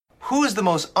Who is the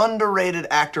most underrated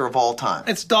actor of all time?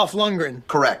 It's Dolph Lundgren.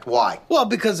 Correct. Why? Well,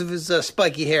 because of his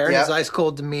spiky hair and his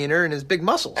ice-cold demeanor and his big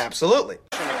muscles. Absolutely.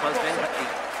 I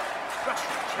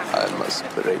must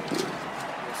break you.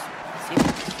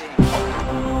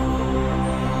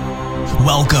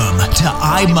 Welcome to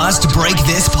I Must Break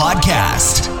This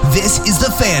podcast. This is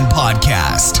the Fan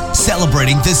Podcast,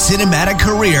 celebrating the cinematic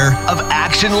career of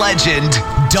action legend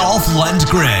Dolph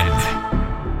Lundgren.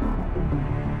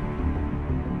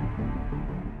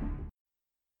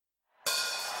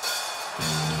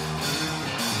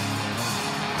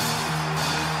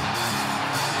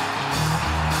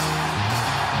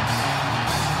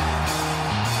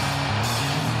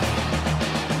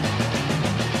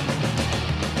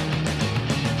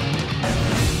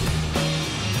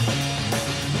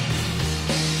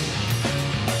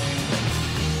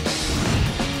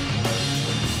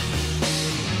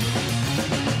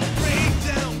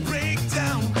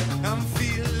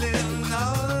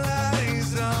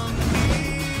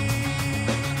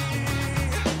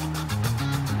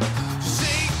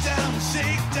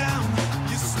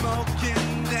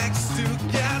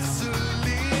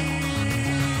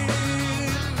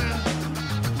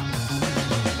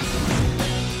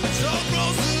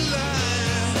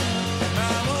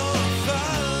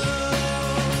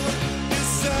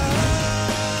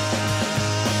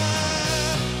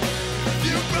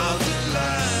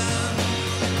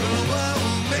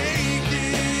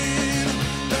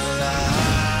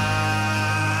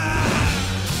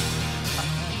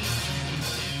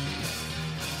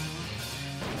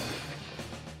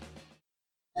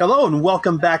 Hello and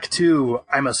welcome back to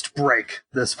I Must Break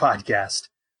This podcast,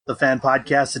 the fan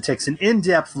podcast that takes an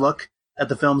in-depth look at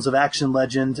the films of action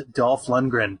legend Dolph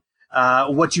Lundgren.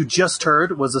 What you just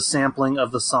heard was a sampling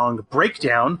of the song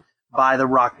Breakdown by the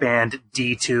rock band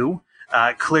D2.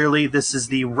 Clearly, this is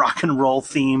the rock and roll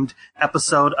themed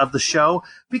episode of the show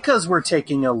because we're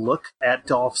taking a look at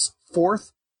Dolph's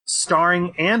fourth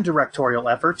starring and directorial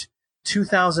effort,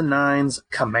 2009's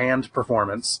Command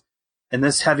performance. In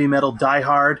this heavy metal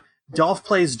diehard, Dolph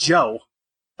plays Joe,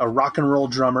 a rock and roll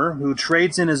drummer who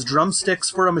trades in his drumsticks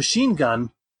for a machine gun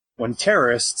when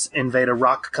terrorists invade a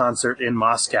rock concert in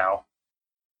Moscow.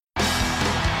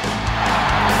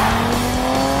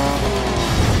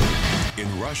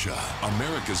 In Russia,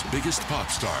 America's biggest pop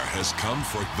star has come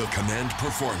for the Command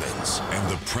performance,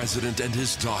 and the president and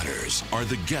his daughters are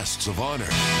the guests of honor.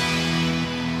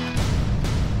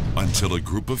 Until a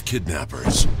group of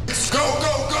kidnappers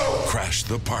crash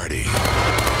the party.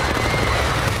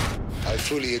 I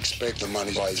fully expect the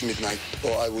money by midnight,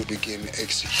 or I will begin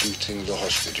executing the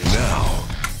hostages. Now,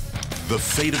 the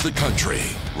fate of the country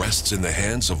rests in the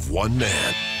hands of one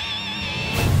man.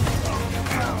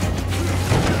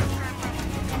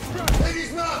 It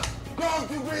is not going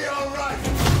to be all right.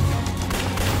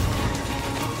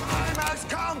 I must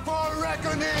come for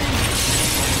reckoning.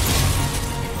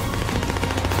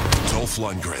 Dolph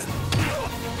Lundgren.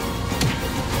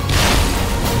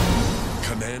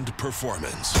 Command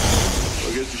performance.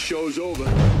 I guess the show's over.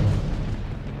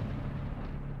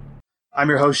 I'm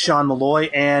your host, Sean Malloy,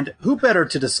 and who better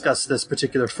to discuss this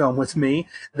particular film with me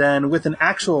than with an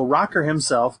actual rocker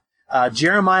himself,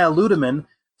 Jeremiah Ludeman,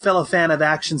 fellow fan of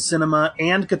action cinema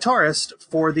and guitarist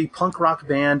for the punk rock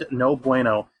band No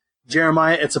Bueno.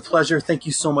 Jeremiah, it's a pleasure. Thank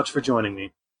you so much for joining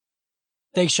me.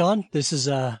 Thanks, Sean. This is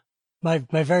my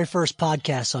very first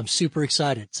podcast, so I'm super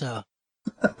excited. So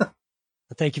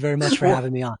thank you very much for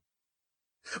having me on.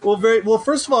 Well,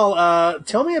 first of all,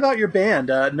 tell me about your band,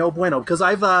 No Bueno, because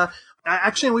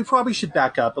actually, we probably should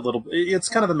back up a little. It's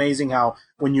kind of amazing how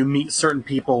when you meet certain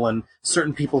people and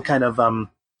certain people kind of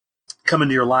come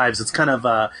into your lives, it's kind of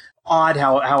odd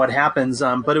how it happens.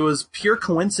 But it was pure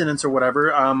coincidence or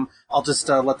whatever. I'll just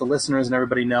let the listeners and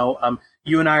everybody know.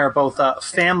 You and I are both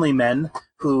family men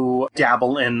who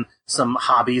dabble in some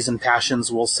hobbies and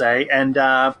passions, we'll say. And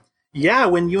yeah,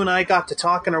 when you and I got to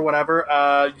talking or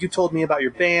whatever, you told me about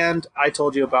your band. I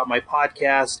told you about my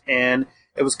podcast, and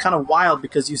it was kind of wild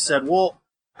because you said, well,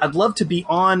 I'd love to be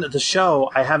on the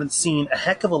show. I haven't seen a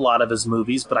heck of a lot of his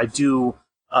movies, but I do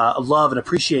love and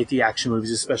appreciate the action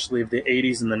movies, especially of the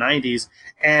 80s and the 90s.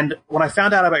 And when I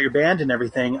found out about your band and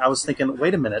everything, I was thinking,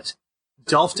 wait a minute,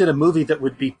 Dolph did a movie that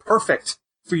would be perfect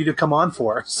for you to come on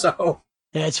for. So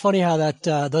yeah, it's funny how that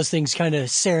those things kind of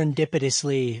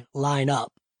serendipitously line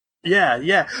up.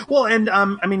 Yeah. Well, and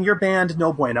I mean, your band,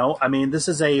 No Bueno, I mean, this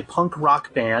is a punk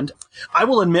rock band. I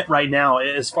will admit right now,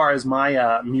 as far as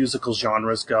my musical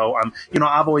genres go,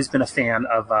 I've always been a fan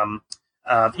of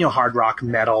hard rock,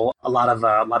 metal, a lot of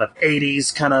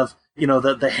 80s kind of,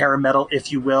 the hair metal,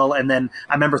 if you will. And then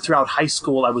I remember throughout high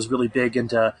school, I was really big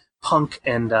into punk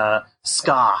and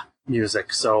ska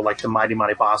music. So like the Mighty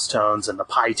Mighty Boss Tones and the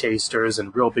Pie Tasters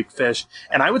and Real Big Fish.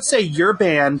 And I would say your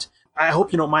band, I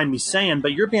hope you don't mind me saying,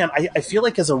 but your band, I feel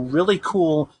like is a really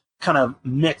cool kind of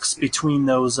mix between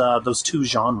those two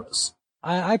genres.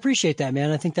 I appreciate that,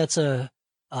 man. I think that's a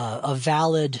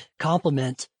valid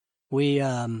compliment. We,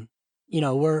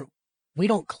 we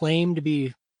don't claim to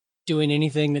be doing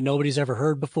anything that nobody's ever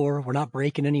heard before. We're not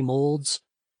breaking any molds.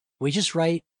 We just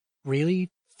write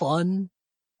really fun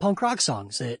punk rock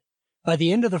songs that by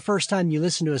the end of the first time you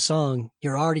listen to a song,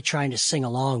 you're already trying to sing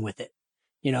along with it.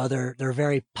 You know, they're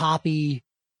very poppy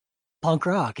punk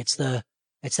rock. It's that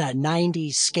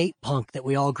 90s skate punk that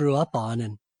we all grew up on,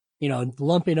 and, you know,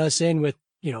 lumping us in with,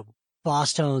 you know,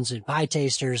 Boss Tones and Pie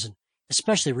Tasters and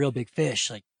especially Real Big Fish.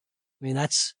 Like, I mean,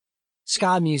 that's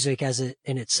ska music as it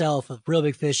in itself, with Real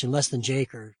Big Fish and Less Than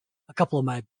Jake are a couple of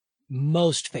my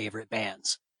most favorite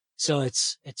bands. So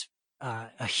it's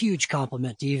a huge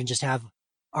compliment to even just have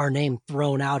our name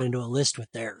thrown out into a list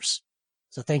with theirs.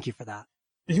 So thank you for that.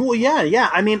 Well, yeah.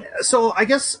 I mean, so I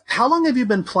guess, how long have you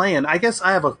been playing? I guess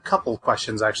I have a couple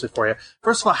questions actually for you.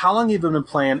 First of all, how long have you been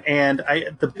playing? And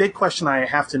the big question I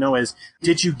have to know is,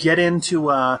 did you get into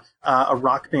a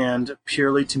rock band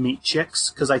purely to meet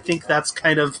chicks? Because I think that's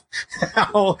kind of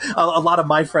how a lot of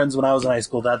my friends when I was in high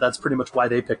school, that's pretty much why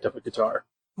they picked up a guitar.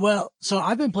 Well, so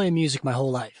I've been playing music my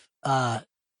whole life.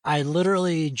 I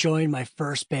literally joined my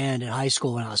first band in high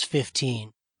school when I was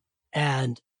 15,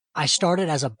 and I started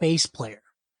as a bass player.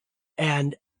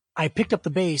 And I picked up the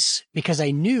bass because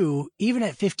I knew, even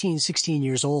at 15, 16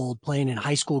 years old, playing in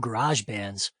high school garage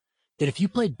bands, that if you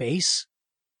played bass,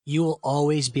 you will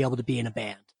always be able to be in a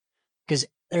band. Because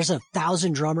there's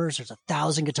 1,000 drummers, there's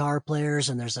 1,000 guitar players,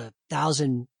 and there's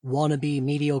 1,000 wannabe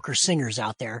mediocre singers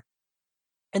out there.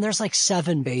 And there's like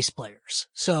 7 bass players.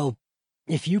 So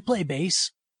if you play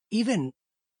bass, even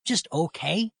just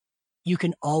okay, you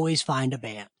can always find a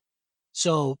band.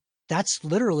 So that's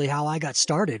literally how I got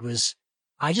started. Was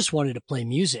I just wanted to play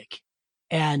music.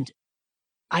 And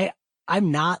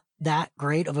I'm not that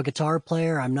great of a guitar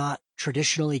player. I'm not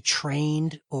traditionally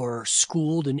trained or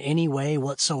schooled in any way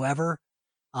whatsoever.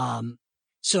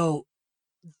 So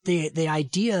the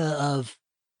idea of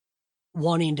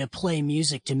wanting to play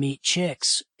music to meet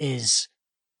chicks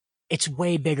it's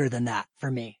way bigger than that for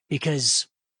me, because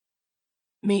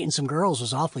meeting some girls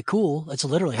was awfully cool. It's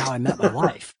literally how I met my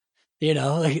wife. You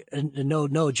know, like,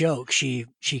 no joke. She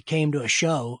came to a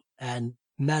show and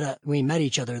we met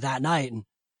each other that night and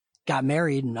got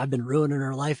married, and I've been ruining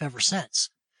her life ever since.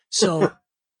 So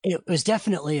it was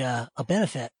definitely a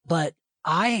benefit, but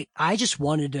I just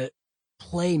wanted to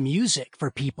play music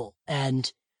for people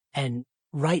and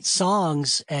write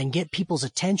songs and get people's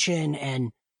attention.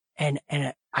 And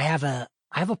I have a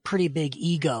pretty big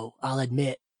ego, I'll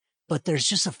admit, but there's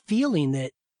just a feeling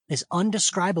that is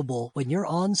undescribable when you're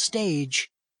on stage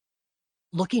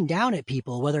looking down at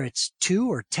people, whether it's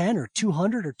 2 or 10 or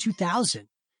 200 or 2,000,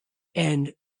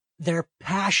 and they're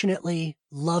passionately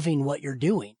loving what you're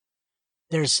doing.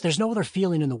 There's no other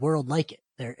feeling in the world like it.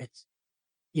 It's,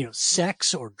 you know,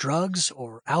 sex or drugs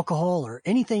or alcohol or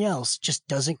anything else just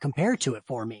doesn't compare to it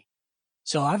for me.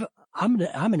 So I'm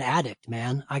an addict,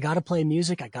 man. I got to play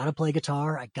music. I got to play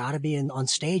guitar. I got to be on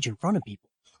stage in front of people.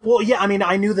 Well, yeah, I mean,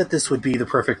 I knew that this would be the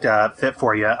perfect fit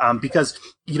for you, because,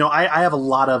 you know, I have a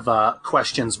lot of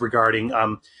questions regarding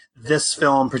this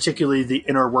film, particularly the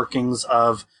inner workings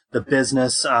of the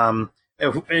business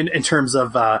in terms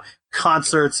of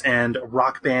concerts and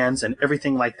rock bands and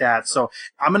everything like that. So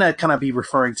I'm going to kind of be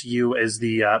referring to you as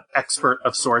the expert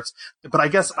of sorts. But I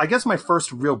guess my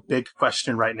first real big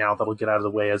question right now that'll get out of the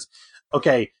way is,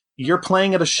 okay, you're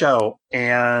playing at a show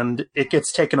and it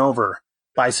gets taken over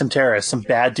by some terrorists, some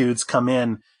bad dudes come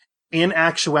in. In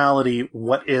actuality,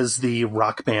 what is the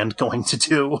rock band going to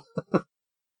do?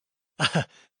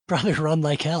 Probably run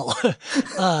like hell.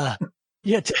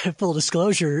 Yeah, full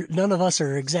disclosure, none of us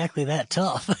are exactly that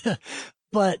tough.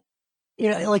 But,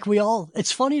 you know, like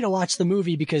it's funny to watch the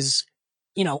movie because,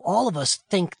 you know, all of us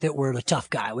think that we're the tough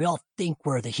guy. We all think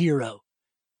we're the hero.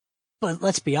 But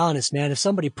let's be honest, man, if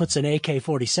somebody puts an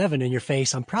AK-47 in your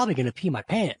face, I'm probably going to pee my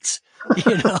pants,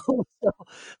 you know?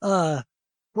 So,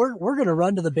 we're going to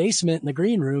run to the basement in the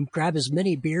green room, grab as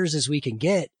many beers as we can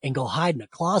get, and go hide in a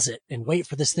closet and wait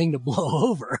for this thing to blow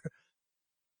over.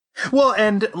 Well,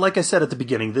 and like I said at the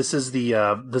beginning, this is the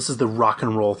rock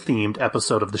and roll themed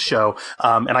episode of the show.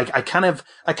 And I kind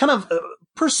of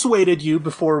persuaded you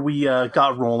before we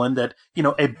got rolling that, you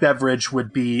know, a beverage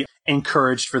would be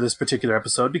encouraged for this particular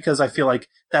episode, because I feel like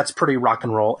that's pretty rock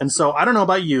and roll. And so I don't know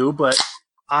about you, but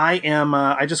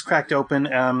I just cracked open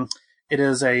It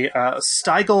is a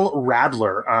Stiegel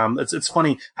Radler. It's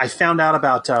funny. I found out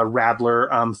about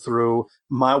Radler through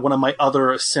one of my other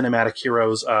cinematic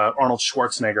heroes, Arnold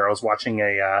Schwarzenegger. I was watching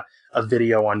a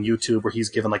video on YouTube where he's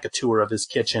given like a tour of his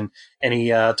kitchen, and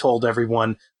he told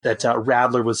everyone that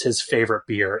Radler was his favorite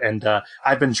beer, and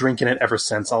I've been drinking it ever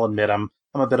since. I'll admit I'm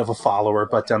a bit of a follower,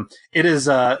 but it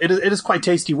is quite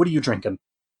tasty. What are you drinking?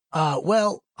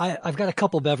 Well, I've got a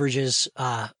couple beverages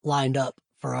lined up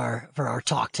for our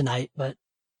talk tonight, but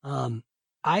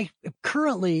I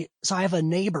have a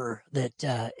neighbor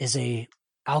that is a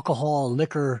alcohol,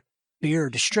 liquor, beer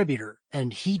distributor,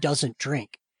 and he doesn't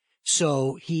drink.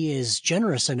 So he is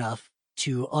generous enough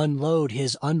to unload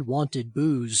his unwanted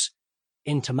booze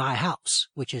into my house,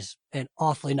 which is an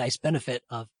awfully nice benefit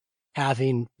of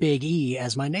having Big E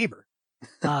as my neighbor.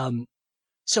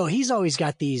 So he's always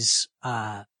got these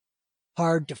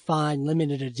hard to find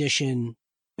limited edition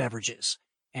beverages.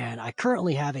 And I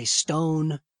currently have a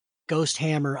Stone Ghost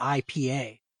Hammer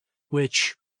IPA,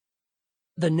 which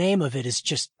the name of it is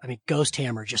just, Ghost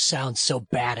Hammer just sounds so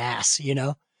badass, you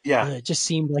know? Yeah. It just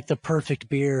seemed like the perfect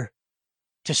beer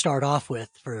to start off with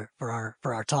for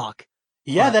our talk.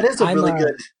 Yeah, that is a really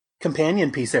good companion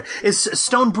piece there. Is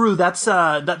Stone Brew, that's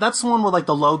the one where like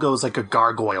the logo is like a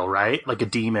gargoyle, right? Like a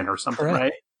demon or something, correct.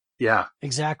 Right? Yeah.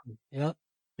 Exactly. Yep.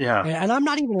 Yeah. And I'm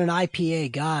not even an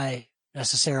IPA guy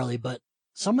necessarily, but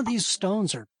some of these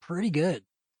Stones are pretty good.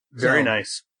 Very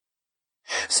nice.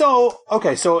 So,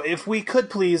 okay, so if we could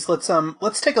please, let's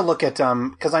take a look at,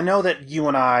 cause I know that you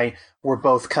and I were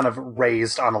both kind of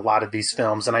raised on a lot of these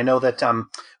films, and I know that,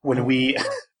 when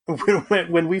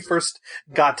we first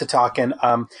got to talking,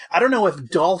 I don't know if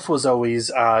Dolph was always,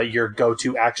 your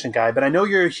go-to action guy, but I know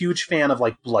you're a huge fan of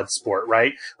like Bloodsport,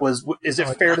 right? Is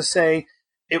it fair to say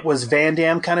it was Van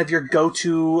Damme kind of your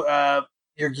go-to,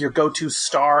 your go-to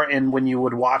star in when you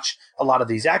would watch a lot of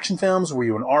these action films? Were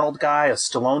you an Arnold guy, a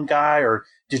Stallone guy, or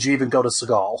did you even go to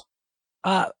Seagal?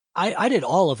 I did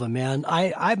all of them, man.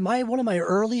 One of my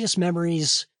earliest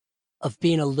memories of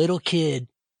being a little kid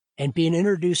and being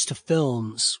introduced to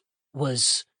films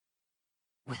was,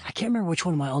 I can't remember which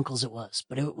one of my uncles it was,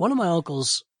 but one of my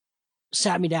uncles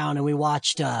sat me down and we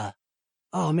watched, it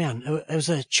was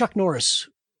a Chuck Norris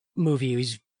movie. He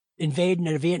was invading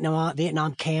a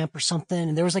Vietnam camp or something,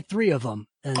 and there was like 3 of them.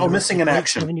 And Missing in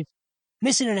Action.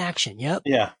 Missing in Action, yep.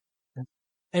 Yeah.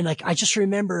 And like, I just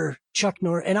remember Chuck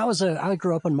Norris, and I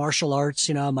grew up in martial arts,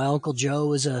 you know, my Uncle Joe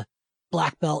was a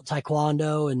black belt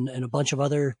taekwondo and a bunch of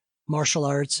other martial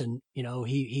arts. And, you know,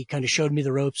 he kind of showed me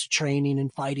the ropes of training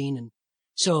and fighting. And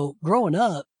so growing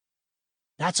up,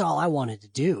 that's all I wanted to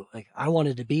do. Like, I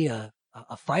wanted to be a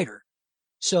fighter.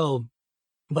 So,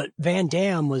 but Van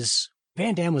Damme was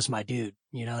my dude.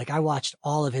 You know, like I watched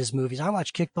all of his movies. I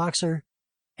watched Kickboxer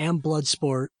and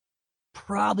Bloodsport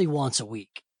probably once a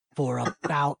week for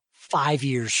about 5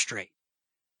 years straight.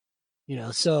 You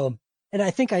know, so, and I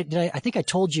think I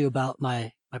told you about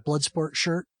my Bloodsport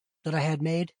shirt that I had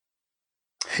made.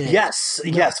 Yes,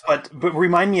 but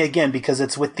remind me again, because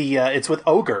it's with it's with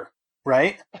Ogre,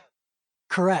 right?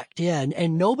 Correct. Yeah.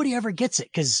 And nobody ever gets it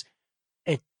because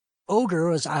Ogre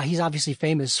was, he's obviously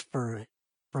famous from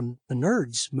the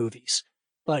Nerds movies,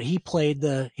 but he played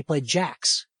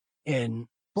Jax in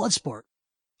Bloodsport.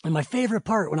 And my favorite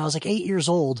part when I was like 8 years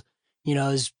old, you know,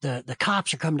 is the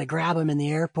cops are coming to grab him in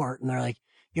the airport and they're like,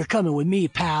 "You're coming with me,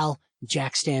 pal." And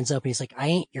Jack stands up and he's like, "I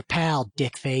ain't your pal,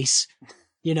 dick face."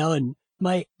 You know, and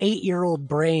my 8-year-old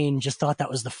brain just thought that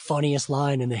was the funniest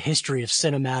line in the history of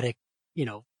cinematic, you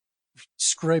know,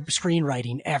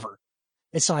 screenwriting ever.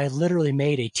 And so I literally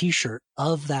made a t-shirt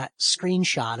of that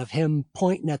screenshot of him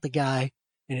pointing at the guy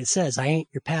and it says, "I ain't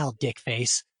your pal, dick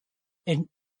face." And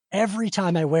every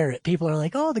time I wear it, people are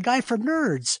like, "Oh, the guy from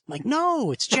Nerds." I'm like,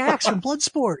 no, it's Jax from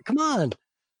Bloodsport. Come on.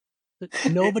 But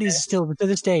nobody's still, to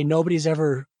this day, nobody's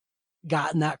ever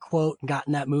gotten that quote and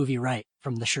gotten that movie right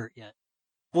from the shirt yet.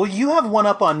 Well, you have one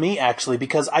up on me, actually,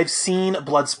 because I've seen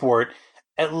Bloodsport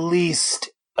at least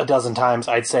a dozen times,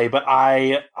 I'd say, but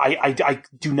I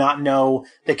do not know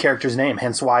the character's name,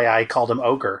 hence why I called him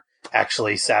Ogre,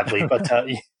 actually, sadly. But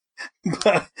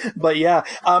but yeah.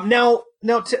 Now,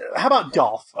 how about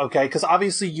Dolph? Okay, because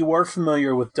obviously you are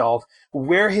familiar with Dolph.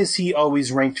 Where has he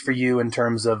always ranked for you in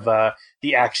terms of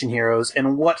the action heroes,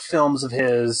 and what films of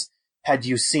his had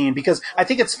you seen? Because I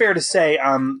think it's fair to say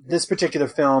this particular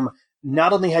film,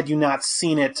 not only had you not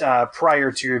seen it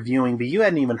prior to your viewing, but you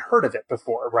hadn't even heard of it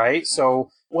before, right? So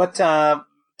what?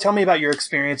 Tell me about your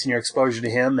experience and your exposure to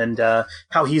him and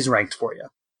how he's ranked for you.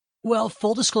 Well,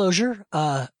 full disclosure,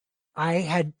 you're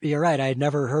right, I had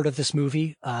never heard of this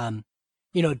movie.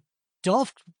 You know,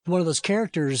 Dolph, one of those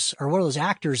characters or one of those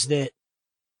actors that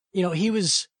he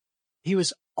was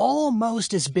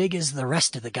almost as big as the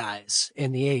rest of the guys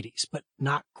in the 80s, but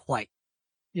not quite,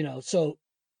 so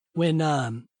when,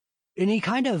 and he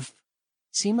kind of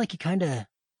seemed like I don't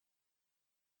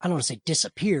want to say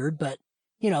disappeared, but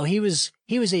he was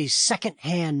a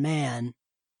second-hand man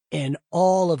in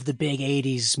all of the big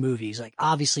 80s movies. Like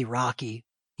obviously Rocky,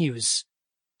 he was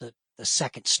the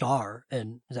second star.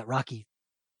 And is that Rocky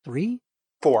 3?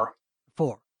 4.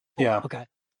 4. Yeah. Okay.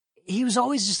 He was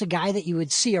always just a guy that you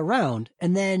would see around.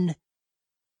 And then,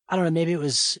 I don't know, maybe it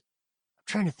was, I'm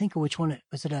trying to think of which one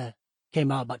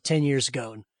came out about 10 years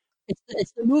ago. And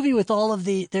it's the movie with all of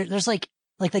there's like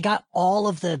they got all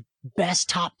of the best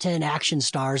top 10 action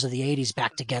stars of the 80s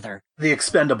back together. The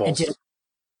Expendables.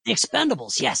 The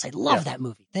Expendables. Yes. I love that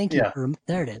movie. Thank you.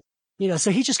 There it is.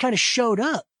 So he just kind of showed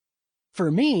up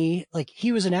for me. Like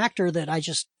he was an actor that I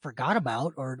just forgot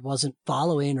about or wasn't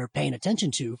following or paying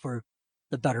attention to for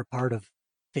the better part of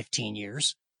 15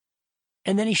 years.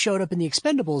 And then he showed up in the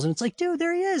Expendables and it's like, dude,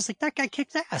 there he is. Like that guy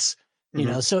kicked ass,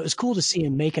 so it was cool to see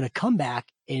him making a comeback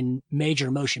in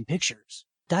major motion pictures.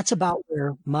 That's about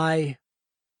where my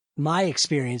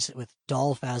experience with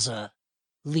Dolph as a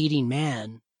leading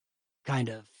man kind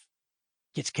of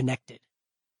gets connected.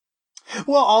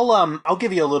 Well, I'll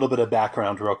give you a little bit of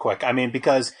background real quick. I mean,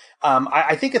 because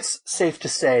I think it's safe to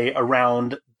say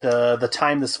around the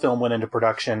time this film went into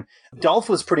production, Dolph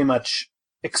was pretty much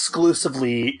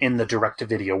exclusively in the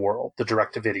direct-to-video world, the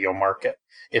direct-to-video market,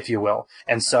 if you will.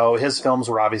 And so his films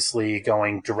were obviously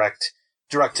going direct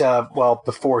to,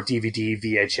 before DVD,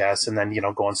 VHS, and then,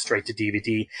 going straight to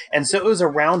DVD. And so it was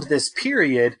around this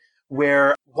period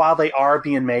where while they are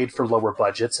being made for lower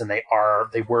budgets and they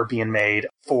were being made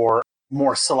for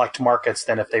more select markets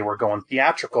than if they were going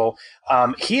theatrical,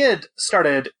 he had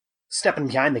started stepping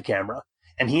behind the camera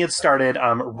and he had started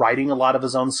writing a lot of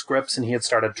his own scripts and he had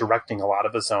started directing a lot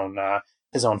of his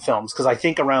own films. Because I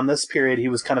think around this period he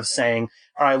was kind of saying,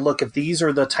 all right, look, if these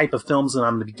are the type of films that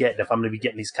I'm going to be getting, if I'm going to be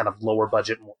getting these kind of lower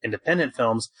budget, more independent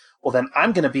films, well, then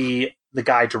I'm going to be the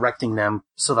guy directing them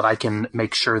so that I can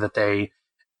make sure that they,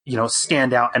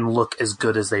 stand out and look as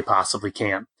good as they possibly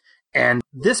can. And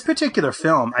this particular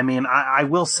film, I mean, I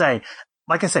will say,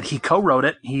 like I said, he co-wrote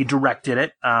it. He directed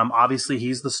it. Obviously,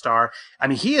 he's the star. I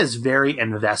mean, he is very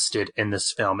invested in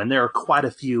this film. And there are quite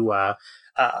a few,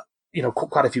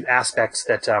 quite a few aspects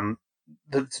that,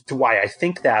 to why I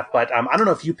think that. But I don't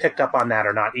know if you picked up on that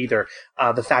or not either.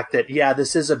 The fact that,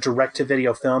 this is a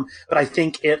direct-to-video film, but I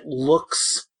think it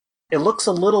looks a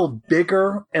little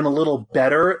bigger and a little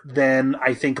better than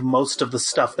I think most of the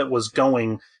stuff that was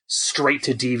going straight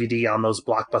to DVD on those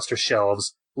Blockbuster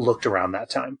shelves looked around that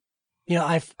time.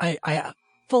 I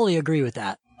fully agree with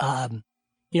that.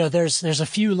 There's a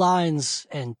few lines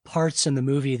and parts in the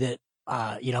movie that,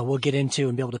 we'll get into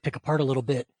and be able to pick apart a little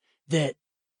bit that,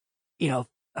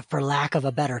 for lack of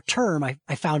a better term,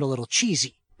 I found a little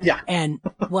cheesy. Yeah. And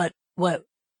what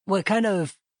kind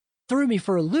of threw me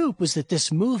for a loop was that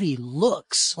this movie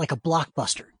looks like a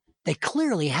blockbuster. They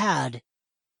clearly had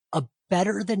a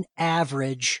better than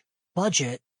average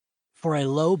budget for a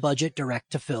low budget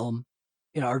direct to film,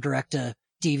 or direct to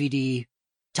DVD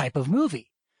type of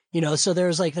movie, so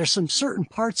there's some certain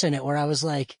parts in it where I was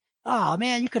like, oh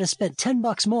man, you could have spent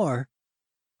 $10 more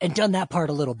and done that part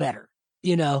a little better,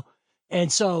 and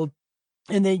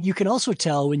then you can also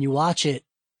tell when you watch it,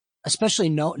 especially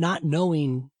not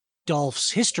knowing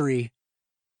Dolph's history,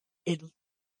 it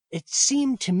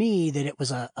seemed to me that it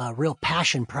was a real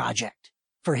passion project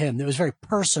for him. That was very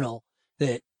personal,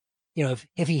 that,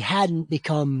 if he hadn't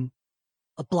become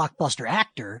a blockbuster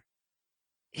actor,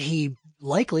 he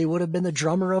likely would have been the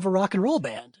drummer of a rock and roll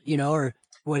band, or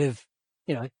would have,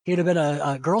 he'd have been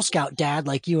a Girl Scout dad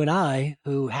like you and I,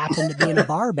 who happened to be in a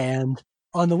bar band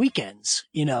on the weekends,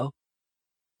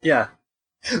 Yeah.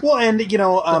 Well, and,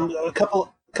 a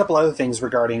couple other things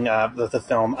regarding the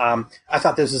film. I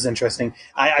thought this was interesting.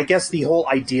 I guess the whole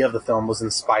idea of the film was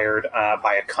inspired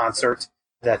by a concert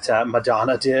that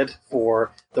Madonna did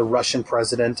for the Russian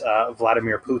president,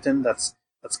 Vladimir Putin. That's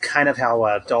kind of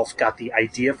how Dolph got the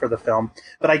idea for the film.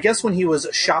 But I guess when he was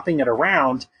shopping it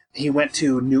around, he went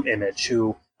to New Image,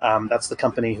 who that's the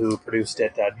company who produced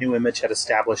it. New Image had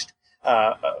established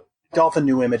Dolph and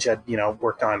New Image had,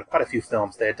 worked on quite a few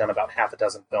films. They had done about half a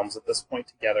dozen films at this point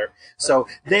together. So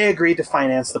they agreed to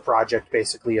finance the project,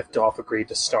 basically, if Dolph agreed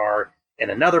to star in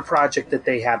another project that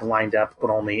they had lined up, but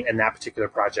only in that particular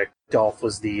project, Dolph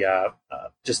was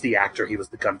just the actor. He was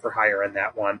the gun for hire in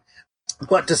that one.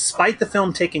 But despite the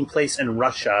film taking place in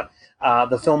Russia,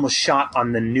 the film was shot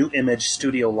on the New Image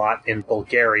studio lot in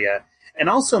Bulgaria and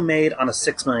also made on a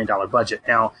 $6 million budget.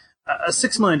 Now, a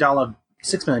 $6 million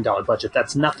 $6 million budget.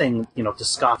 That's nothing, to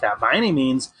scoff at by any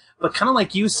means. But kind of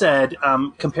like you said,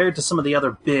 compared to some of the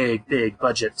other big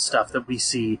budget stuff that we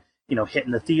see,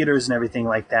 hitting the theaters and everything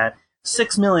like that,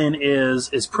 $6 million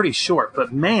is pretty short.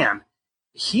 But man,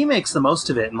 he makes the most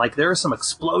of it. And there are some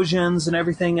explosions and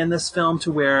everything in this film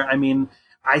to where,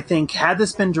 I think had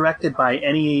this been directed by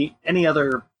any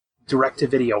other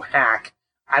direct-to-video hack,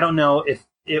 I don't know if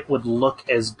it would look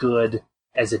as good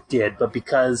as it did. But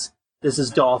because this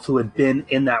is Dolph, who had been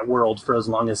in that world for as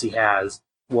long as he has,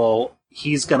 well,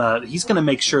 he's gonna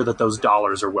make sure that those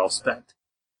dollars are well spent.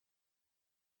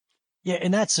 Yeah,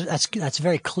 and that's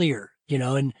very clear,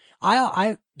 and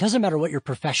I doesn't matter what your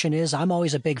profession is. I'm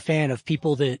always a big fan of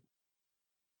people that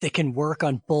can work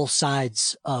on both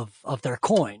sides of their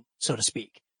coin, so to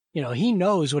speak. He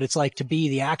knows what it's like to be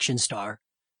the action star.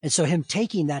 And so him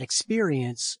taking that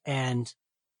experience and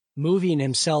moving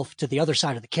himself to the other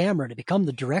side of the camera to become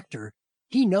the director,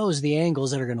 he knows the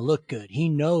angles that are going to look good. He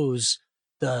knows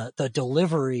the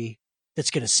delivery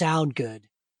that's going to sound good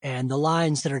and the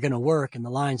lines that are going to work and the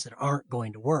lines that aren't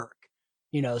going to work.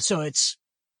 So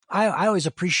I always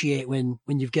appreciate when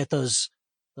you get those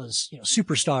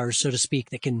superstars, so to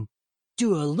speak, that can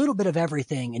do a little bit of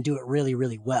everything and do it really,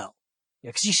 really well.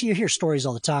 Because you hear stories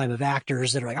all the time of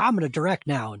actors that are like, I'm going to direct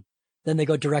now. And then they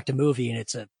go direct a movie and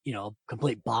it's a,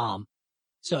 complete bomb.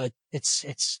 So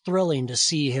it's thrilling to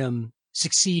see him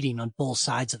succeeding on both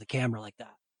sides of the camera like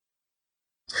that.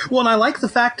 Well, and I like the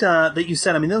fact that you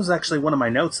said, that was actually one of my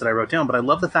notes that I wrote down, but I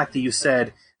love the fact that you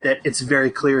said that it's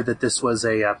very clear that this was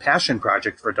a passion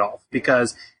project for Dolph,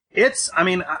 because I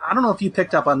don't know if you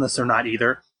picked up on this or not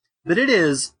either, but it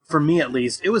is, for me at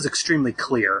least, it was extremely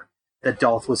clear that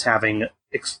Dolph was having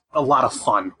a lot of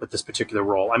fun with this particular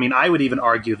role. I would even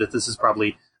argue that this is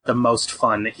probably the most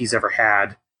fun that he's ever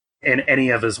had in any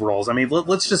of his roles.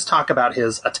 Let's just talk about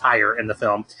his attire in the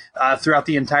film. Throughout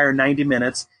the entire 90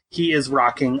 minutes, he is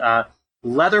rocking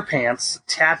leather pants,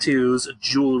 tattoos,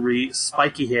 jewelry,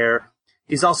 spiky hair.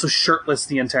 He's also shirtless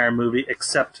the entire movie,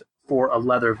 except for a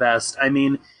leather vest.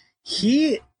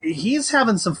 He's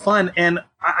having some fun, and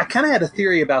I kind of had a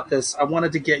theory about this. I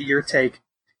wanted to get your take.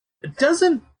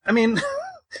 Doesn't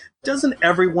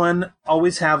everyone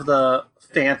always have the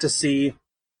fantasy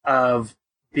of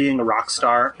being a rock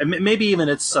star? And maybe even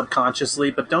it's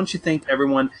subconsciously, but don't you think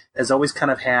everyone has always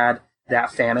kind of had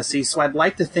that fantasy? So I'd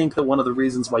like to think that one of the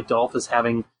reasons why Dolph is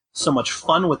having so much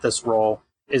fun with this role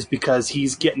is because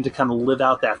he's getting to kind of live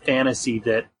out that fantasy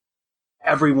that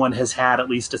everyone has had at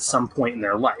least at some point in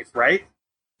their life, right?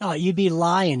 Oh, you'd be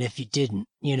lying if you didn't,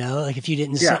 if you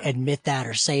didn't admit that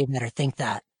or say that or think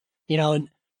that. And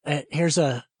here's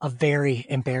a very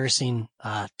embarrassing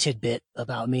tidbit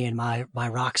about me and my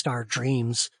rock star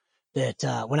dreams,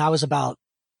 that when I was about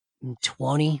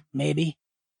 20, maybe,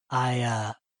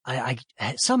 I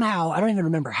somehow, I don't even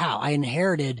remember how, I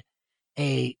inherited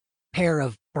a pair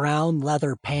of brown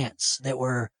leather pants that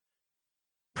were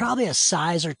probably a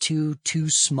size or two too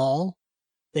small.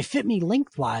 They fit me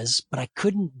lengthwise, but I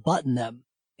couldn't button them.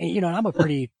 And, I'm a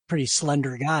pretty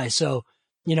slender guy. So,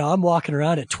 I'm walking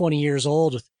around at 20 years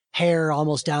old with hair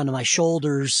almost down to my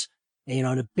shoulders,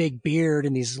 and a big beard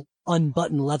and these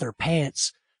unbuttoned leather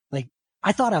pants.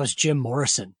 I thought I was Jim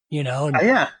Morrison,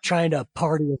 and trying to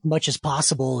party as much as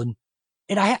possible. And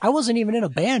I wasn't even in a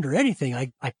band or anything.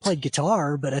 I played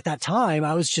guitar, but at that time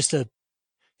I was just a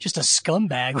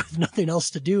scumbag with nothing else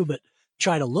to do but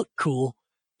try to look cool,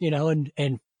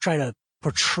 and try to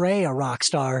portray a rock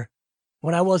star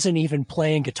when I wasn't even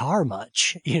playing guitar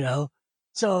much,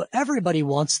 So everybody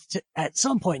wants to, at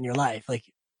some point in your life,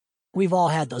 we've all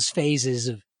had those phases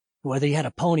of whether you had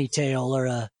a ponytail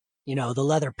or the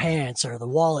leather pants or the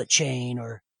wallet chain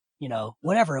or,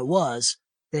 whatever it was,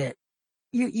 that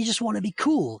you just want to be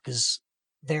cool because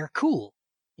they're cool.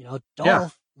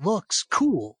 Dolph looks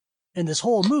cool in this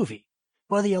whole movie.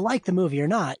 Whether you like the movie or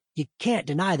not, you can't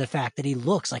deny the fact that he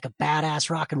looks like a badass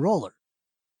rock and roller.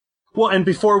 Well, and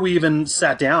before we even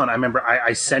sat down, I remember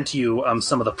I sent you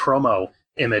some of the promo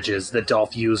images that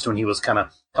Dolph used when he was kind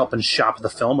of helping shop the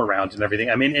film around and everything.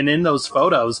 And in those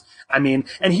photos,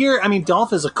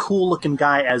 Dolph is a cool looking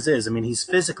guy as is. He's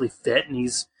physically fit and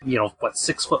he's,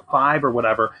 6'5" or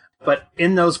whatever. But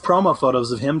in those promo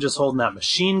photos of him just holding that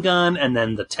machine gun and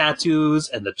then the tattoos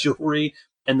and the jewelry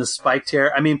and the spiked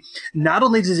hair, not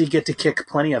only does he get to kick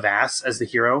plenty of ass as the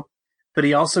hero, but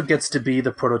he also gets to be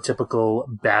the prototypical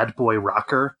bad boy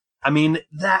rocker.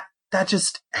 That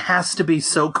just has to be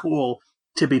so cool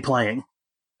to be playing.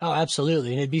 Oh,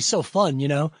 absolutely. And it'd be so fun,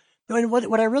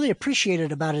 what I really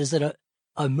appreciated about it is that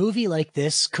a movie like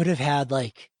this could have had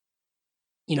I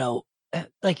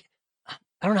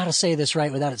don't know how to say this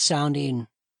right without it sounding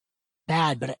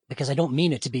bad, but because I don't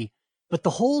mean it to be. But the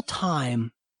whole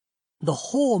time, the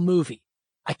whole movie,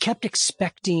 I kept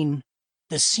expecting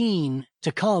the scene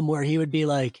to come where he would be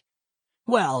like,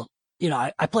 well,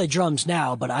 I play drums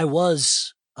now, but I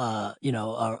was, a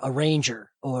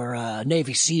Ranger or a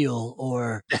Navy SEAL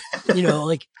or,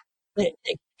 like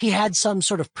he had some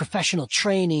sort of professional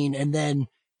training and then,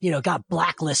 got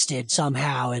blacklisted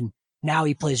somehow. And now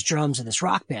he plays drums in this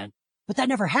rock band. But that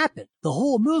never happened. The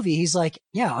whole movie, he's like,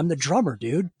 yeah, I'm the drummer,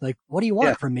 dude. Like, what do you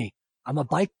want from me? I'm a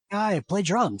bike guy. I play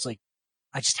drums. Like,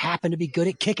 I just happen to be good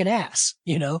at kicking ass,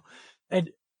 and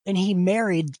he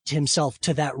married himself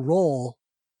to that role.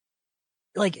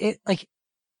 His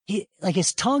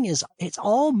tongue it's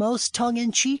almost tongue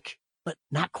in cheek, but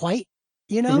not quite,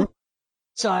 Mm-hmm.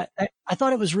 So I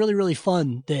thought it was really, really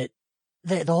fun that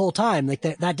the whole time, like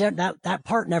that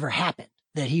part never happened,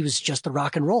 that he was just the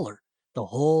rock and roller the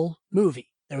whole movie.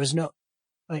 There was no,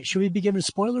 wait, should we be giving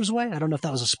spoilers away? I don't know if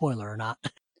that was a spoiler or not.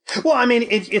 Well, I mean,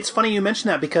 it's funny you mentioned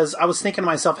that because I was thinking to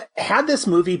myself, had this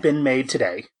movie been made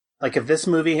today, like if this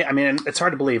movie, I mean, it's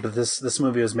hard to believe that this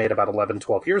movie was made about 11,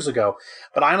 12 years ago,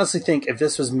 but I honestly think if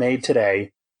this was made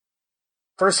today,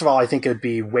 first of all, I think it'd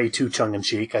be way too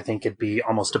tongue-in-cheek. I think it'd be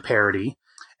almost a parody.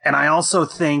 And I also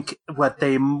think what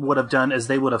they would have done is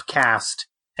they would have cast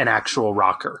an actual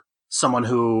rocker, someone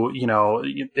who,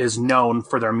 is known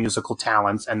for their musical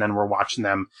talents, and then we're watching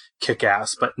them kick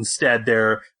ass. But instead,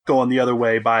 they're going the other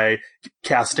way by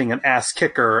casting an ass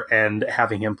kicker and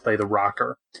having him play the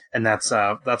rocker. And that's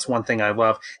one thing I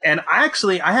love. And I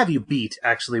have you beat,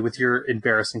 with your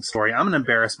embarrassing story. I'm going to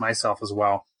embarrass myself as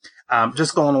well.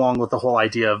 Just going along with the whole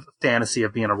idea of fantasy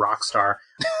of being a rock star.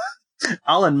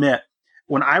 I'll admit,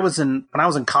 when I was in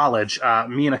college,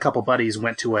 me and a couple buddies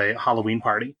went to a Halloween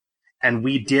party. And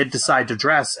we did decide to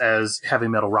dress as heavy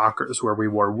metal rockers, where we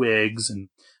wore wigs and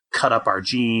cut up our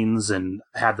jeans and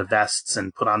had the vests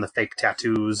and put on the fake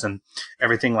tattoos and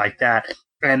everything like that.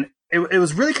 And it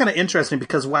was really kind of interesting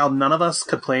because while none of us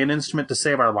could play an instrument to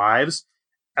save our lives,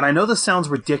 and I know this sounds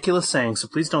ridiculous saying, so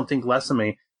please don't think less of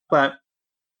me, but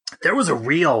there was a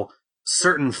real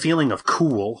certain feeling of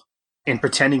cool in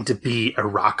pretending to be a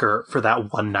rocker for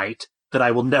that one night that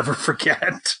I will never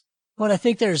forget. Well, I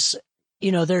think there's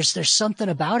something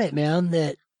about it, man,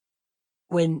 that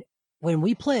when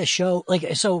we play a show,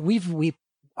 like, so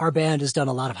our band has done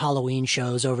a lot of Halloween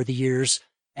shows over the years,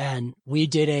 and we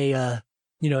did a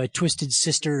Twisted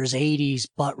Sisters 80s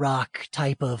butt rock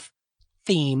type of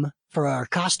theme for our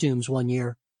costumes one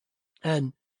year.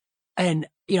 And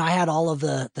I had all of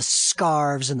the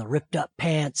scarves and the ripped up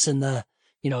pants and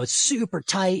it's super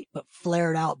tight, but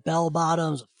flared out bell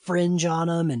bottoms, fringe on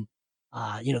them, and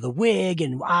the wig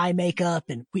and eye makeup,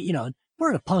 and we're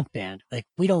in a punk band. Like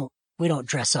we don't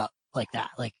dress up like that.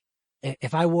 Like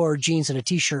if I wore jeans and a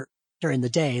t-shirt during the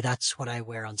day, that's what I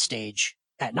wear on stage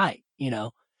at night,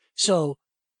 So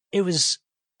it was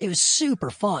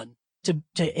super fun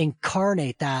to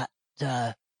incarnate that,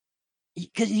 cause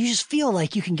you just feel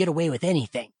like you can get away with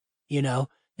anything,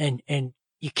 and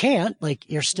you can't, like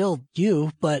you're still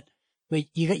you, but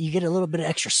you get a little bit of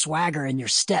extra swagger in your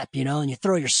step, and you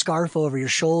throw your scarf over your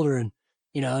shoulder and,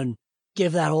 and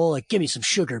give that whole, like, give me some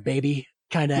sugar, baby,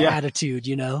 kind of attitude,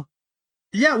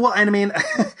 Yeah. Well, and I mean,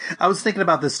 I was thinking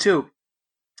about this too.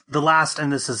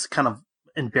 And this is kind of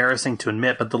embarrassing to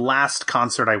admit, but the last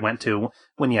concert I went to,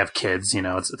 when you have kids,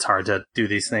 it's hard to do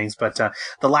these things, but,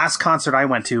 the last concert I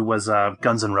went to was,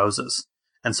 Guns N' Roses.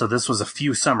 And so this was a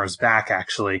few summers back,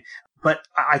 actually. But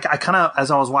I kind of, as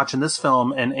I was watching this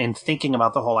film and thinking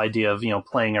about the whole idea of,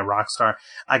 playing a rock star,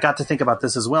 I got to think about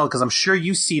this as well, because I'm sure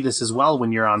you see this as well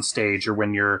when you're on stage or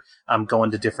when you're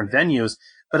going to different venues.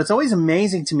 But it's always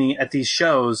amazing to me at these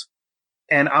shows,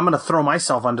 and I'm going to throw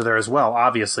myself under there as well.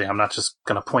 Obviously, I'm not just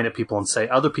going to point at people and say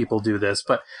other people do this.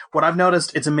 But what I've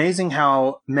noticed, it's amazing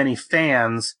how many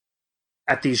fans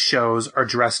at these shows are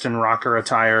dressed in rocker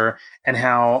attire, and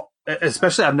how,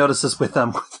 especially I've noticed this with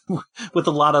with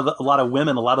a lot of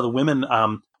women. A lot of the women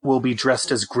will be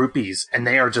dressed as groupies, and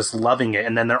they are just loving it.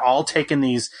 And then they're all taking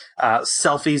these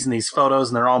selfies and these photos,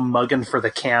 and they're all mugging for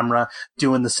the camera,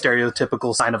 doing the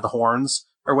stereotypical sign of the horns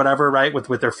or whatever, right?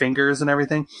 With their fingers and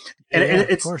everything. And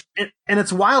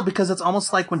it's wild because it's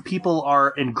almost like when people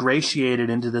are ingratiated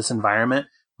into this environment,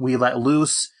 we let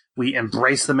loose. We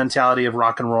embrace the mentality of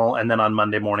rock and roll, and then on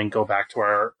Monday morning go back to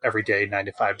our everyday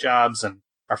 9-to-5 jobs and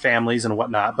our families and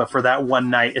whatnot. But for that one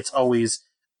night, it's always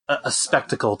a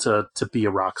spectacle to be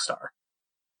a rock star.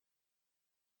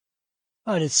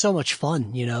 Oh, and it's so much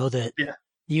fun, that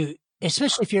you,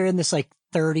 especially if you're in this like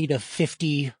 30 to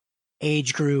 50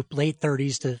 age group, late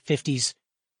 30s to 50s,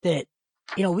 that,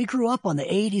 we grew up on the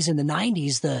 80s and the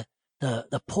 90s. The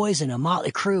the Poison and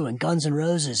Motley Crue and Guns N'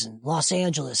 Roses and Los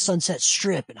Angeles, Sunset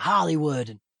Strip and Hollywood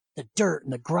and the dirt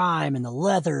and the grime and the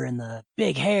leather and the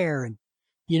big hair. And,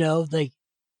 like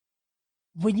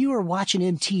when you were watching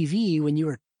MTV, when you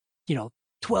were,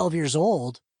 12 years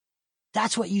old,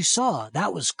 that's what you saw.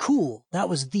 That was cool. That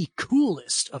was the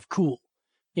coolest of cool,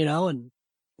 and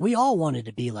we all wanted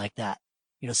to be like that.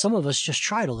 Some of us just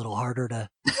tried a little harder to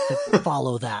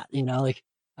follow that, like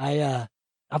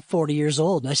I'm 40 years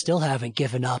old and I still haven't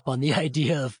given up on the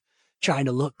idea of trying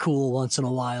to look cool once in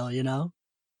a while,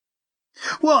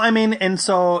 Well, I mean, and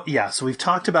so we've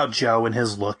talked about Joe and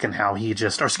his look and how he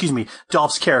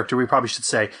Dolph's character, we probably should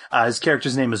say, his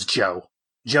character's name is Joe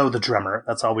the drummer.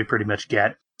 That's all we pretty much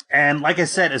get. And like I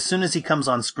said, as soon as he comes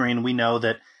on screen, we know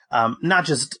that, not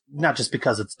just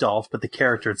because it's Dolph, but the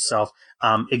character itself,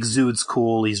 exudes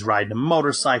cool. He's riding a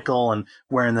motorcycle and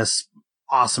wearing this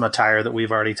awesome attire that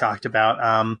we've already talked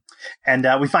about.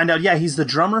 And we find out, he's the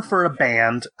drummer for a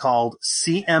band called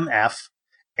CMF.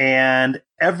 And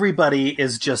everybody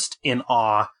is just in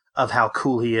awe of how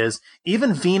cool he is.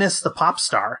 Even Venus, the pop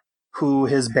star, who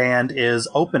his band is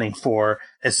opening for,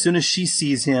 as soon as she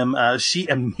sees him, she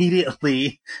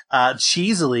immediately,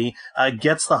 cheesily,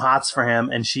 gets the hots for him.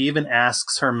 And she even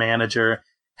asks her manager,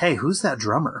 "Hey, who's that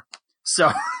drummer?"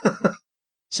 So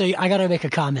I got to make a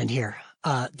comment here.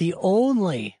 The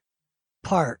only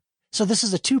part, so this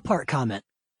is a 2-part comment.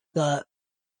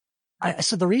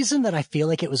 So the reason that I feel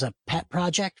like it was a pet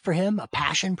project for him, a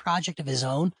passion project of his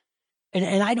own,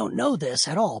 and I don't know this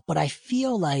at all, but I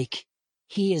feel like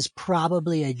he is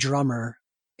probably a drummer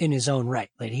in his own right.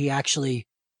 Like he actually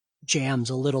jams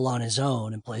a little on his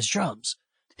own and plays drums.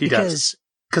 He does.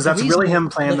 Because that's really him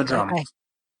playing the drums.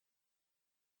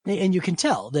 And you can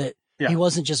tell that he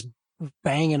wasn't just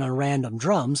banging on random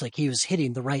drums. Like he was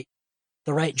hitting the right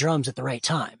drums at the right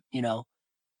time,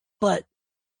 But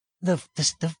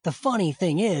the funny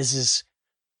thing is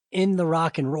in the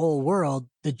rock and roll world,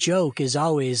 the joke is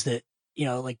always that,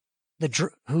 like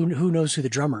who knows who the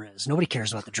drummer is? Nobody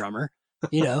cares about the drummer,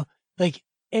 like,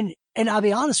 and I'll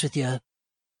be honest with you,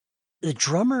 the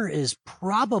drummer is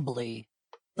probably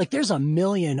like, there's a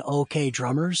million okay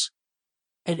drummers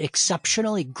and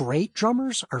exceptionally great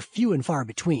drummers are few and far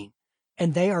between.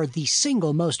 And they are the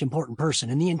single most important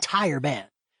person in the entire band.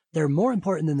 They're more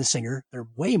important than the singer. They're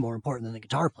way more important than the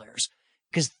guitar players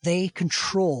because they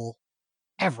control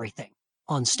everything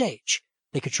on stage.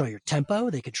 They control your tempo.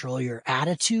 They control your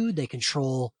attitude. They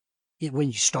control it when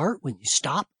you start, when you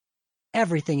stop.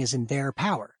 Everything is in their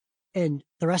power. And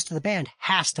the rest of the band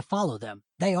has to follow them.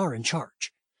 They are in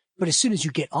charge. But as soon as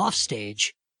you get off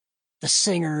stage, the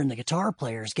singer and the guitar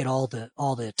players get all the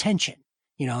attention,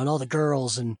 and all the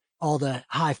girls and all the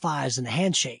high fives and the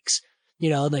handshakes,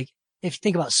 like if you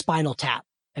think about Spinal Tap,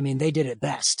 I mean, they did it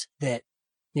best that,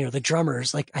 the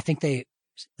drummers, like I think they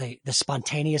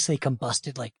spontaneously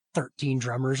combusted like 13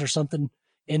 drummers or something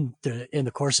in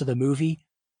the course of the movie,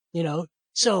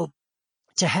 so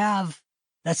to have,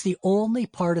 that's the only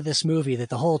part of this movie that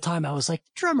the whole time I was like,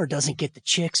 the drummer doesn't get the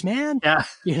chicks, man. Yeah.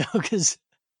 Cause,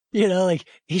 like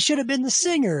he should have been the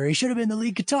singer. He should have been the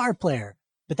lead guitar player.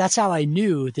 But that's how I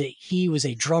knew that he was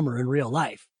a drummer in real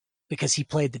life because he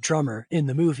played the drummer in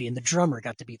the movie and the drummer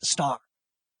got to be the star,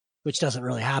 which doesn't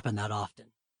really happen that often.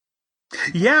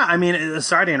 Yeah, I mean,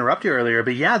 sorry to interrupt you earlier,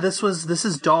 but this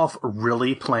is Dolph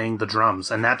really playing the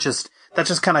drums. And that just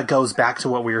kind of goes back to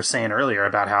what we were saying earlier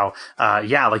about how,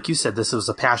 like you said, this was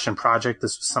a passion project.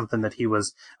 This was something that he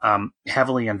was,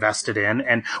 heavily invested in.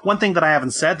 And one thing that I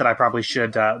haven't said that I probably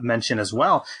should, mention as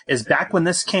well is back when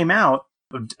this came out,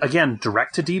 again,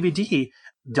 direct to DVD,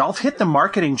 Dolph hit the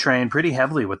marketing train pretty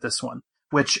heavily with this one.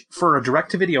 Which for a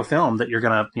direct-to-video film that you're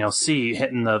gonna, see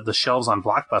hitting the shelves on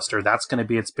Blockbuster, that's gonna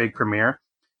be its big premiere.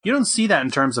 You don't see that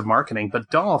in terms of marketing, but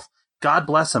Dolph, God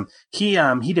bless him, he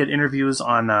did interviews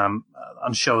on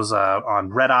shows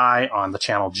on Red Eye, on the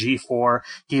channel G4.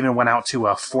 He even went out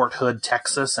to Fort Hood,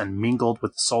 Texas, and mingled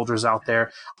with the soldiers out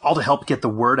there, all to help get the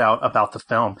word out about the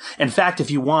film. In fact,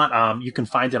 if you want, you can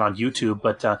find it on YouTube.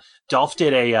 But Dolph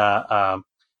did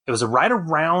it was right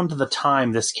around the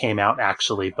time this came out,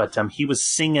 actually, but he was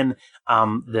singing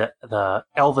the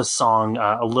Elvis song,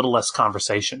 A Little Less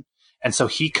Conversation. And so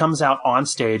he comes out on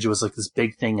stage. It was like this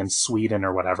big thing in Sweden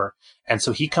or whatever. And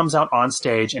so he comes out on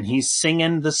stage and he's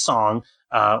singing the song,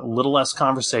 A Little Less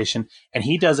Conversation, and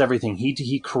he does everything.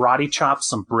 He karate chops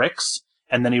some bricks,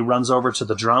 and then he runs over to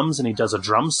the drums and he does a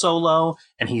drum solo,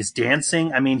 and he's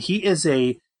dancing. I mean, he is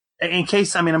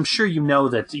I'm sure you know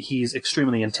that he's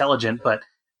extremely intelligent, but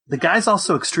the guy's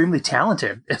also extremely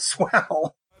talented as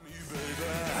well.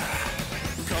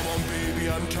 Come on, baby,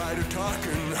 I'm tired of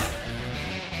talking.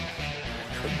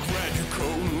 Grab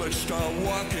start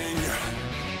walking.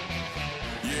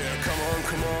 Yeah, come on,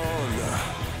 come on.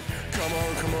 Come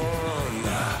on, come on.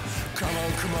 Come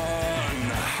on, come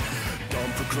on.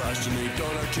 Don't procrastinate,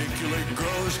 don't articulate.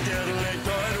 Girls get late,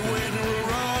 don't wait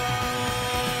around.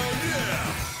 Yeah.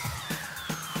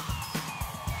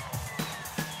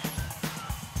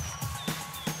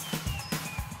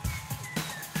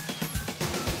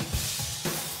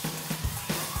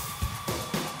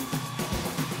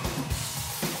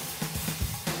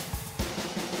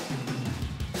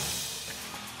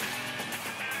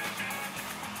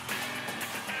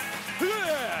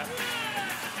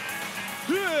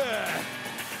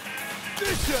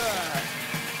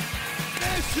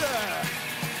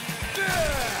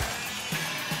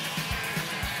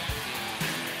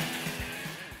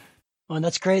 Well, and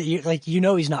that's great.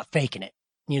 He's not faking it,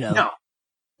 No.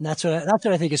 And that's what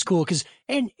I think is cool. Cause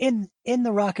in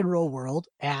the rock and roll world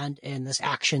and in this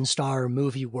action star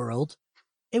movie world,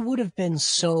 it would have been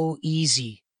so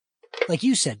easy, like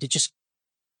you said, to just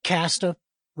cast a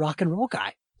rock and roll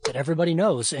guy that everybody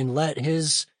knows and let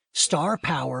his star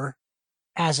power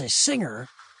as a singer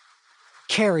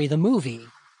carry the movie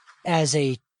as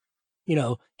he's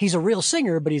a real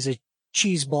singer, but he's a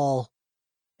cheeseball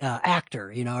actor,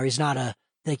 or he's not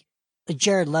like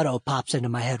Jared Leto pops into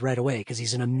my head right away because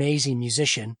he's an amazing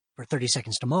musician for 30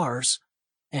 Seconds to Mars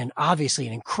and obviously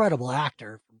an incredible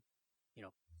actor from,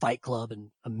 Fight Club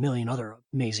and a million other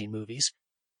amazing movies.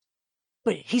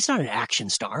 But he's not an action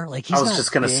star. Like he's not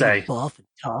just going to say buff and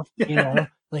tough,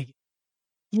 like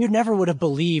you never would have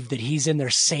believed that he's in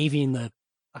there saving an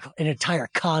entire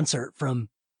concert from,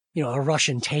 a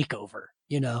Russian takeover,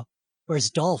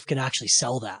 whereas Dolph can actually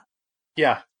sell that.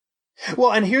 Yeah.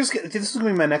 Well, and this is going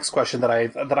to be my next question that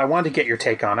I wanted to get your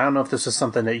take on. I don't know if this is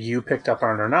something that you picked up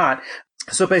on or not.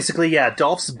 So basically, yeah,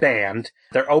 Dolph's band,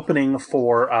 they're opening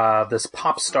for this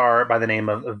pop star by the name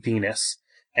of Venus.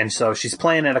 And so she's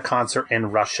playing at a concert in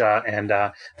Russia, and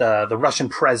the Russian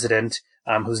president,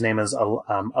 whose name is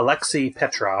Alexei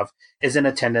Petrov, is in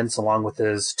attendance along with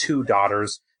his two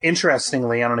daughters.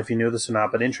 Interestingly, I don't know if you knew this or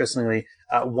not, but interestingly,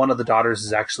 one of the daughters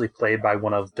is actually played by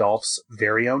one of Dolph's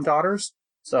very own daughters.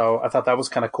 So I thought that was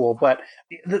kind of cool. But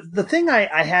the thing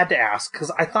I had to ask,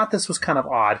 because I thought this was kind of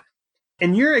odd,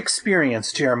 in your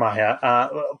experience, Jeremiah,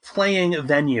 playing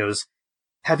venues,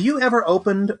 have you ever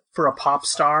opened for a pop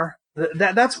star?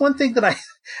 That's one thing that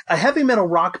a heavy metal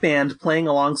rock band playing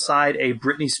alongside a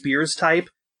Britney Spears type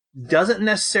doesn't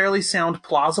necessarily sound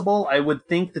plausible. I would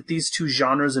think that these two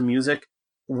genres of music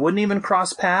wouldn't even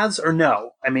cross paths, or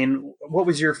no? I mean, what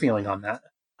was your feeling on that?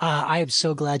 I am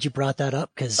so glad you brought that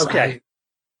up because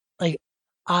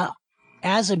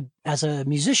as a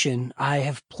musician, I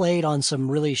have played on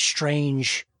some really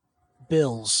strange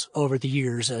bills over the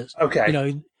years.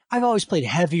 I've always played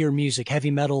heavier music,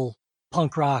 heavy metal,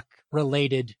 punk rock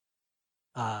related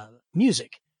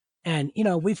music. And,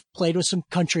 we've played with some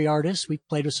country artists. We've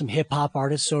played with some hip hop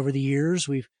artists over the years.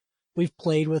 We've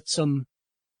played with some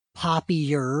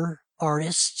poppier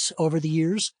artists over the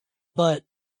years, but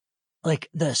like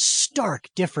the stark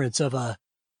difference of a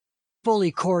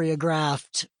fully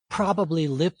choreographed, probably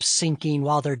lip syncing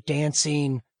while they're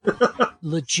dancing,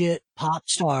 legit pop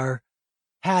star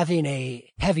having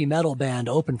a heavy metal band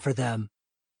open for them,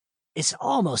 it's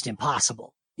almost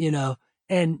impossible,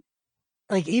 and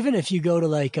like, even if you go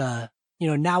to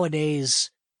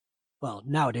nowadays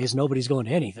nobody's going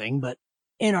to anything, but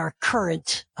in our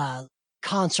current,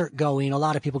 concert going, a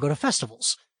lot of people go to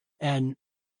festivals, and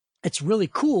it's really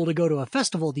cool to go to a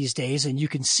festival these days and you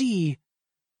can see,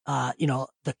 The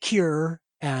Cure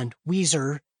and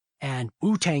Weezer and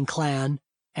Wu-Tang Clan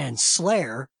and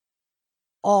Slayer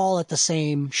all at the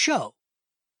same show.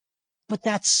 But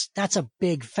that's a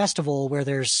big festival where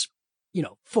there's,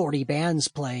 40 bands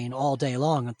playing all day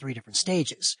long on 3 different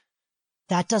stages.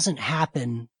 That doesn't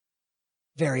happen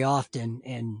very often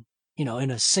in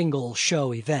a single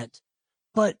show event.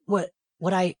 But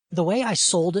the way I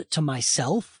sold it to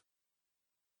myself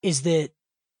is that,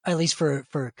 at least for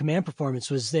Command Performance,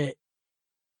 was that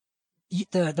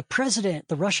the president,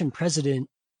 the Russian president,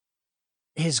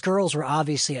 his girls were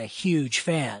obviously a huge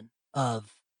fan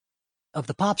of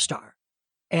the pop star.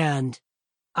 And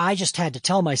I just had to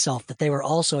tell myself that they were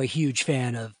also a huge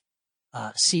fan of,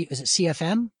 is it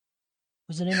CFM?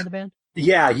 Was the name of the band?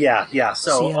 Yeah.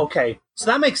 So, CFM. Okay. So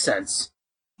that makes sense.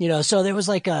 So there was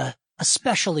like a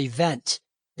special event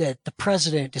that the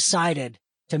president decided,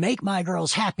 to make my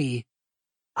girls happy,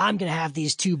 I'm going to have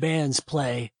these 2 bands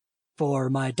play for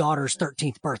my daughter's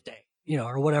 13th birthday,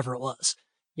 or whatever it was,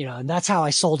 and that's how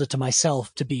I sold it to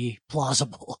myself to be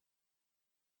plausible.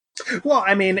 Well,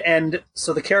 I mean, and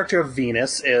so the character of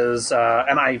Venus is,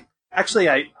 and I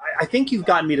I think you've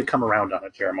gotten me to come around on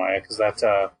it, Jeremiah, because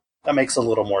that makes a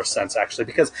little more sense, actually.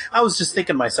 Because I was just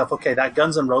thinking to myself, okay, that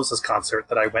Guns N' Roses concert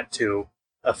that I went to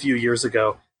a few years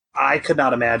ago, I could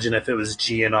not imagine if it was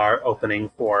GNR opening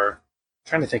for, I'm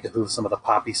trying to think of who some of the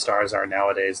poppy stars are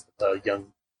nowadays, the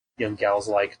young gals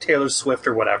like Taylor Swift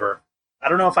or whatever. I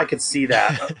don't know if I could see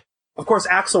that. Of course,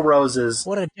 Axl Rose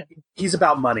he's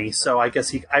about money, so I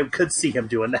guess I could see him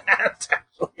doing that,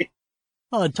 actually.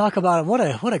 Oh, and talk about it.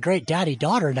 What a great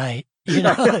daddy-daughter night. You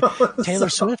know, Taylor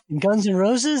Swift and Guns N'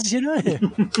 Roses, you know.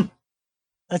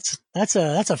 That's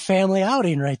a family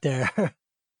outing right there.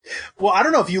 Well, I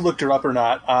don't know if you looked her up or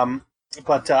not,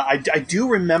 but I do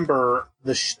remember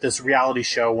this reality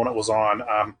show when it was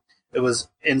on. It was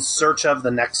In Search of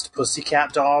the Next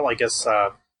Pussycat Doll. I guess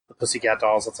the Pussycat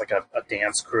Dolls, it's like a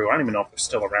dance crew. I don't even know if they're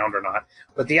still around or not.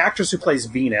 But the actress who plays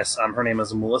Venus, her name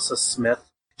is Melissa Smith.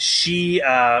 She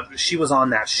was on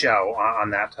that show,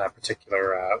 on that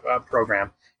particular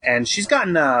program, and she's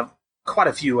gotten quite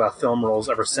a few film roles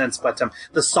ever since. But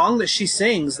the song that she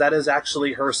sings, that is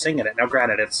actually her singing it. Now,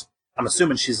 granted, I'm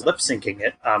assuming she's lip syncing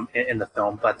it in the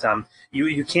film, but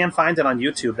you can find it on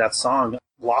YouTube. That song,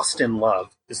 "Lost in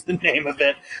Love," is the name of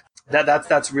it.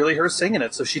 That's really her singing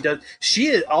it. So she does.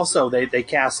 She also they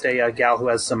cast a gal who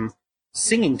has some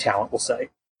singing talent, we'll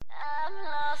say. I'm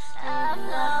lost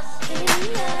in love.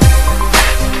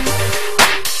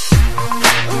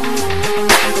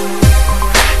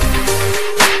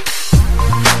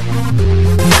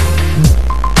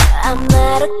 I'm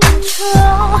out of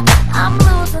control. I'm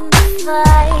losing the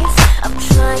fight. I'm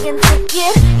trying to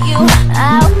get you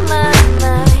out my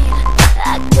mind.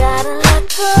 I gotta let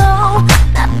go.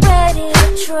 Not ready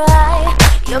to try.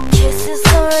 Your kisses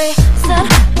are a reason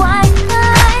why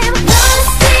I'm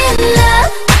lost in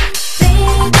love.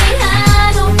 Baby,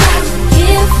 I don't wanna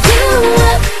give you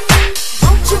up.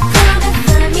 Won't you come and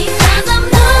find me? 'Cause I'm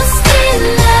lost in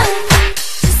love.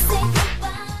 Just say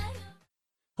goodbye.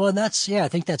 Well, and I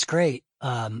think that's great.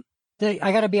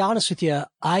 I gotta be honest with you.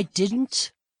 I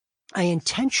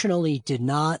intentionally did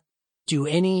not do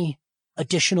any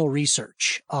additional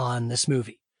research on this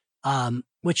movie.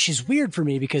 Which is weird for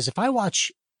me because if I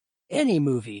watch any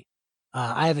movie,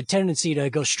 I have a tendency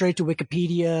to go straight to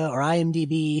Wikipedia or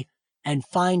IMDb and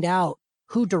find out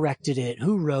who directed it,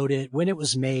 who wrote it, when it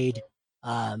was made,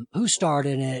 who starred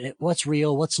in it, what's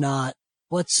real, what's not,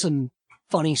 what's some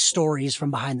funny stories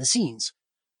from behind the scenes.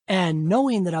 And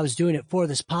knowing that I was doing it for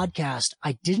this podcast,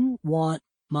 I didn't want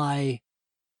my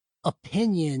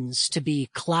opinions to be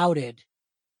clouded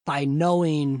by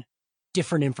knowing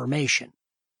different information.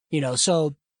 You know,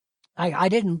 so I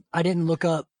didn't look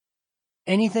up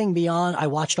anything beyond, I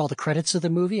watched all the credits of the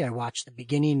movie. I watched the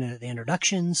beginning, the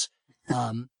introductions.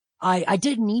 I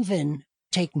didn't even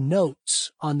take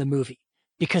notes on the movie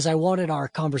because I wanted our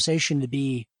conversation to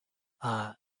be,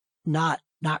 not,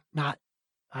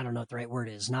 I don't know what the right word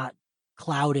is, not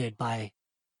clouded by,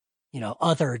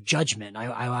 other judgment.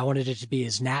 I wanted it to be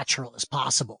as natural as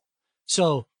possible.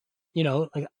 So,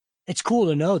 like, it's cool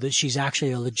to know that she's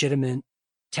actually a legitimate,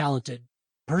 talented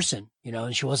person,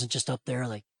 and she wasn't just up there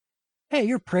like, hey,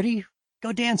 you're pretty,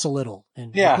 go dance a little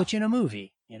and we'll put you in a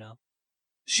movie,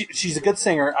 She's a good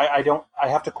singer. I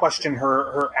have to question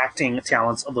her acting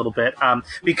talents a little bit,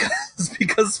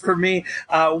 because for me,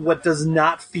 what does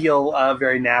not feel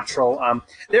very natural,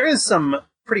 there is some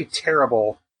pretty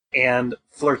terrible and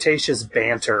flirtatious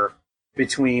banter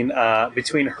between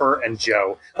her and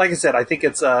Joe. Like I said, I think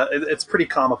it's pretty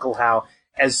comical how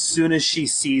as soon as she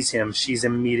sees him, she's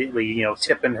immediately,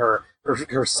 tipping her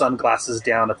sunglasses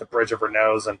down at the bridge of her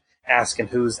nose and asking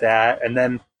who's that. And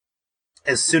then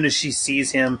as soon as she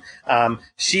sees him,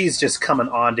 she's just coming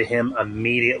on to him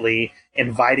immediately,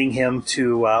 inviting him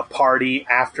to party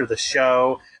after the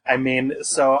show. I mean,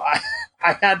 so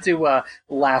I had to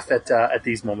laugh at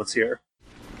these moments here.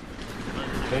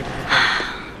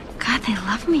 God, they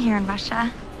love me here in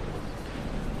Russia.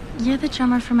 You're the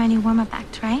drummer for my new warm-up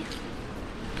act, right?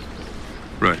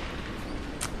 Right.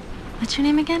 What's your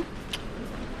name again?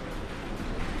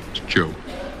 It's Joe.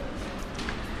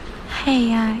 Hey,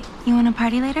 you want to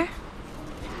party later?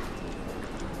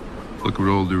 Look, with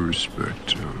all due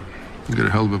respect, you got a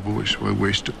hell of a voice. Why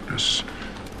waste it with this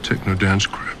techno dance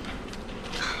crap?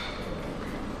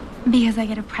 Because I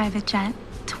get a private jet,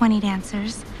 20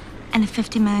 dancers, and a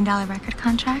 $50 million record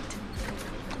contract.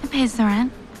 It pays the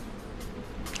rent.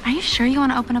 Are you sure you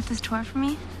want to open up this tour for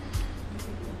me?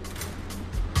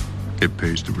 It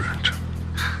pays the rent.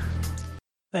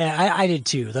 Yeah, I did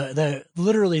too.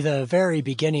 Literally the very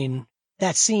beginning,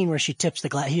 that scene where she tips the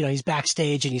glass, he's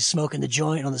backstage and he's smoking the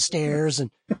joint on the stairs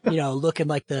and, looking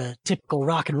like the typical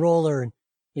rock and roller. And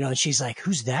you know, and she's like,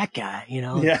 who's that guy? You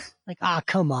know, Yeah. like,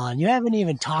 come on. You haven't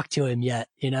even talked to him yet.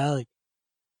 You know, like,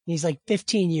 he's like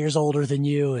 15 years older than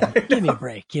you, and give me a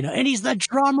break, you know, and he's the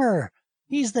drummer.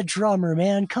 He's the drummer,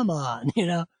 man. Come on, you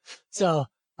know? So,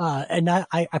 and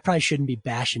I probably shouldn't be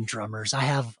bashing drummers.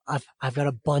 I've got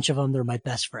a bunch of them. They're my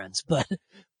best friends, but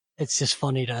it's just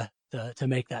funny to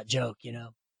make that joke, you know?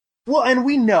 Well, and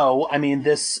we know, I mean,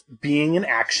 this being an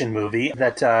action movie,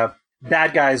 that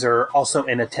bad guys are also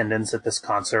in attendance at this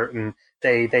concert, and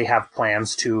they have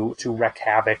plans to wreak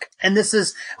havoc. And this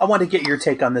is, I want to get your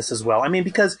take on this as well. I mean,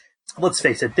 because let's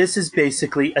face it, this is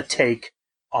basically a take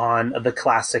on the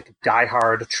classic Die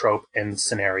Hard trope and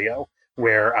scenario,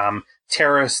 where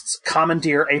terrorists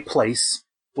commandeer a place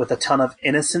with a ton of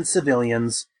innocent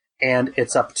civilians, and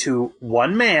it's up to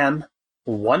one man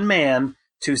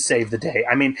to save the day.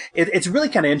 I mean, it's really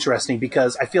kind of interesting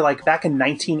because I feel like back in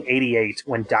 1988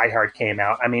 when Die Hard came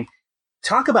out, I mean,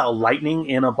 talk about lightning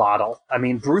in a bottle. I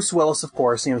mean, Bruce Willis, of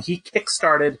course, you know, he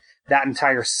kickstarted that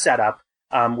entire setup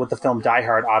with the film Die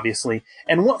Hard, obviously.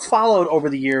 And what followed over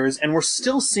the years, and we're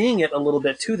still seeing it a little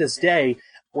bit to this day,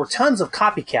 were tons of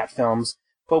copycat films,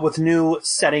 but with new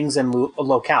settings and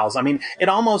locales. I mean, it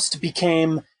almost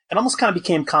kind of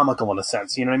became comical in a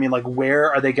sense. You know what I mean? Like,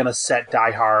 where are they going to set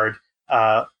Die Hard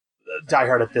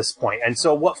at this point? And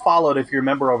so what followed, if you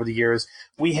remember over the years,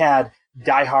 we had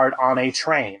Die Hard on a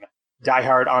train, Die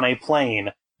Hard on a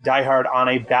plane, Die Hard on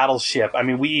a battleship. I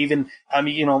mean,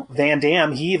 you know, Van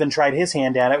Damme, he even tried his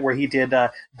hand at it where he did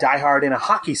Die Hard in a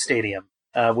hockey stadium,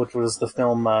 which was the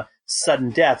film Sudden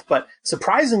Death. But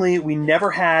surprisingly, we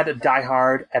never had Die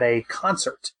Hard at a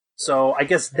concert. So I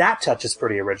guess that touch is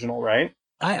pretty original, right?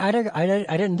 I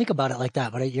didn't think about it like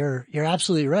that, but you're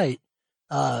absolutely right.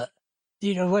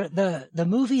 You know what, the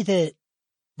movie that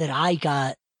I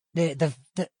got, the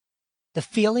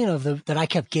feeling of that I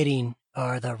kept getting,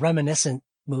 or the reminiscent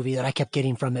movie that I kept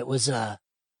getting from it was, do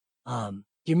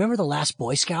you remember The Last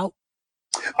Boy Scout?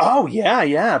 Oh,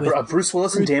 yeah. Bruce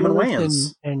Willis and Damon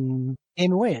Wayans. And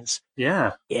Damon Wayans.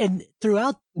 Yeah. And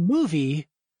throughout the movie,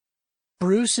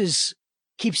 Bruce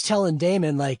keeps telling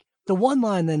Damon, like, the one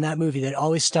line in that movie that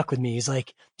always stuck with me is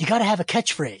like, you gotta have a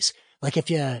catchphrase. Like, if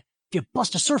you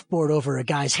bust a surfboard over a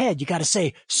guy's head, you gotta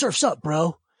say, surf's up,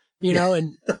 bro. You know,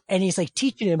 and he's like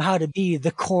teaching him how to be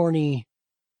the corny,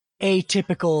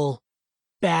 atypical,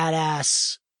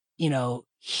 badass, you know,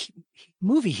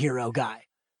 movie hero guy.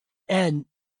 And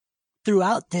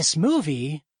throughout this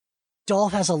movie,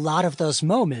 Dolph has a lot of those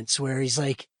moments where he's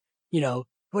like, you know,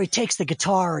 where he takes the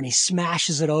guitar and he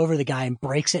smashes it over the guy and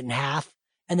breaks it in half,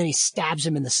 and then he stabs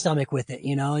him in the stomach with it,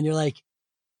 you know, and you're like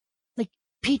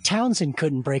Pete Townsend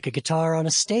couldn't break a guitar on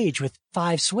a stage with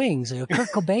 5 swings. You know, Kurt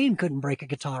Cobain couldn't break a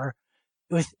guitar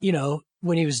with, you know,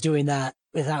 when he was doing that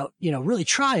without, you know, really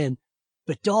trying.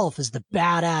 But Dolph is the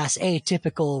badass,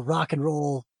 atypical rock and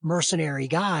roll mercenary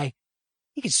guy.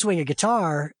 He could swing a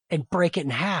guitar and break it in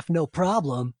half, no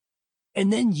problem,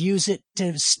 and then use it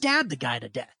to stab the guy to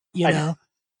death. You know,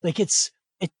 like it's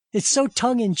so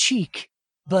tongue in cheek,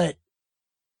 but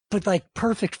like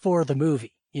perfect for the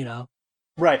movie, you know?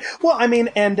 Right. Well, I mean,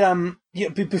 and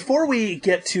before we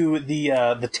get to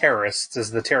the terrorists,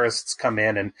 as the terrorists come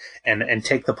in and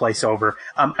take the place over,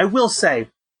 I will say,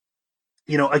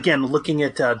 you know, again, looking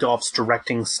at Dolph's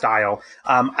directing style,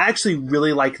 I actually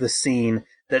really like the scene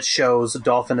that shows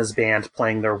Dolph and his band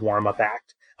playing their warm-up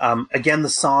act. Again, the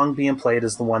song being played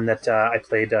is the one that I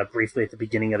played briefly at the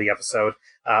beginning of the episode,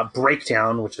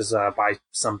 Breakdown, which is by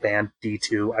some band,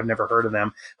 D2. I've never heard of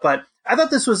them. But I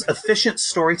thought this was efficient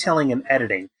storytelling and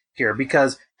editing here,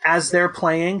 because as they're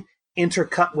playing,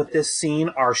 intercut with this scene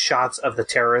are shots of the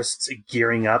terrorists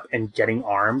gearing up and getting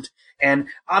armed. And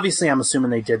obviously, I'm assuming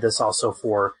they did this also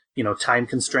for, you know, time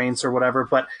constraints or whatever.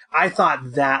 But I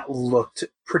thought that looked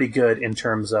pretty good in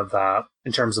terms of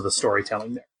the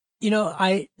storytelling there. You know,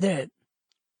 I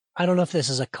don't know if this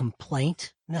is a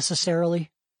complaint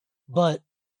necessarily, but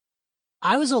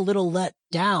I was a little let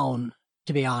down,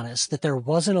 to be honest, that there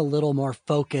wasn't a little more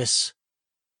focus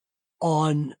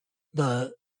on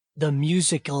the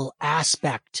musical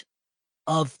aspect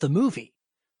of the movie.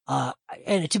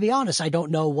 And to be honest, I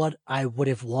don't know what I would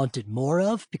have wanted more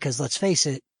of, because let's face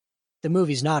it, the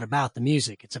movie's not about the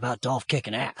music. It's about Dolph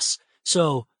kicking ass.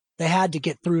 So they had to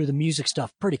get through the music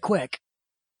stuff pretty quick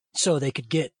so they could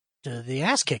get to the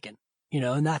ass kicking, you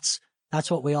know, and that's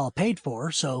what we all paid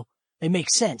for. So it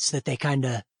makes sense that they kind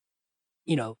of,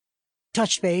 you know,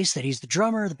 touch base that he's the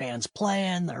drummer, the band's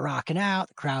playing, they're rocking out,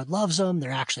 the crowd loves them,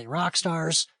 they're actually rock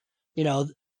stars, you know,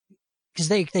 because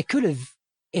they could have,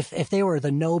 if they were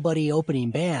the nobody opening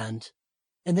band,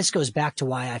 and this goes back to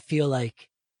why I feel like,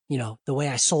 you know, the way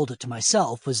I sold it to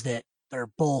myself was that they're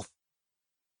both,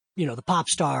 you know, the pop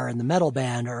star and the metal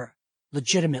band are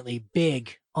legitimately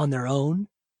big on their own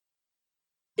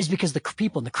is because the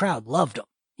people in the crowd loved them,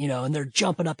 you know, and they're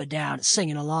jumping up and down and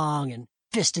singing along and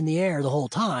fist in the air the whole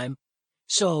time.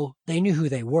 So they knew who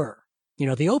they were. You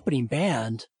know, the opening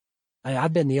band,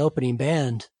 I've been the opening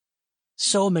band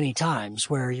so many times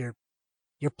where you're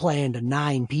playing to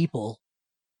 9 people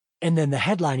and then the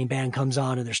headlining band comes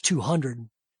on and there's 200,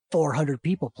 400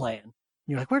 people playing. And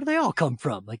you're like, where do they all come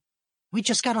from? Like, we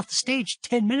just got off the stage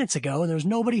 10 minutes ago and there's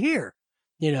nobody here,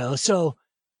 you know? So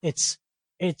it's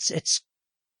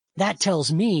that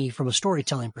tells me from a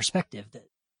storytelling perspective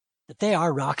that they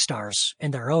are rock stars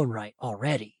in their own right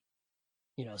already,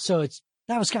 you know? So I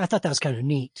thought that was kind of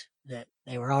neat that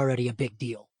they were already a big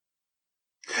deal.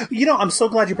 You know, I'm so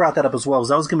glad you brought that up as well, because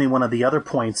that was going to be one of the other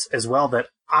points as well that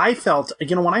I felt,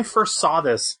 you know, when I first saw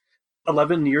this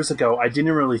 11 years ago, I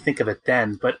didn't really think of it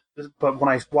then, but when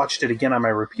I watched it again on my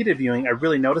repeated viewing, I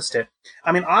really noticed it.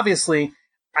 I mean, obviously,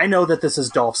 I know that this is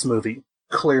Dolph's movie,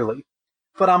 clearly,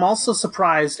 but I'm also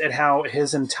surprised at how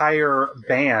his entire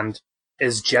band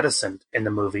is jettisoned in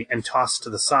the movie and tossed to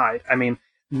the side. I mean,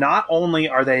 not only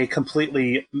are they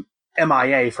completely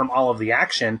MIA from all of the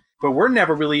action, but we're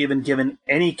never really even given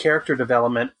any character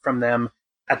development from them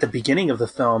at the beginning of the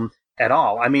film at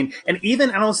all. I mean, and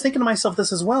I was thinking to myself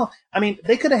this as well. I mean,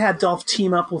 they could have had Dolph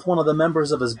team up with one of the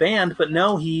members of his band, but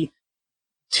no, he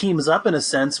teams up in a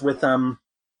sense with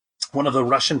one of the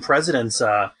Russian president's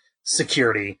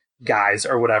security guys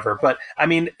or whatever. But I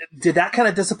mean, did that kind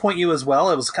of disappoint you as well?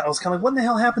 I was kind of like, what in the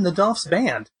hell happened to Dolph's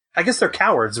band? I guess they're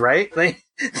cowards, right? They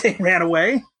ran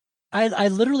away. I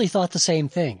literally thought the same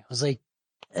thing. I was like,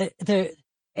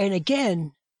 and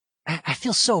again, I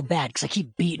feel so bad because I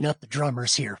keep beating up the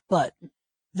drummers here, but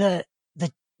the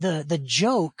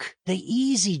joke, the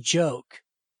easy joke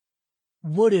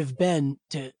would have been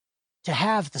to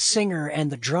have the singer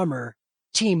and the drummer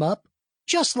team up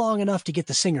just long enough to get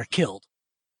the singer killed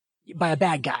by a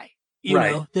bad guy, you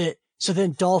know, so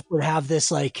then Dolph would have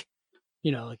this like,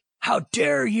 you know, like, how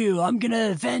dare you? I'm going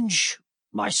to avenge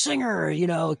my singer, you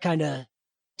know, kind of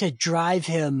to drive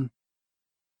him,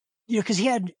 you know, cause he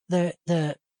had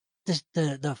the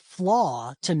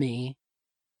flaw to me,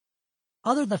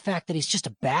 other than the fact that he's just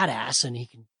a badass and he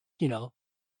can, you know,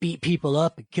 beat people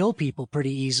up and kill people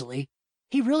pretty easily.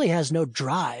 He really has no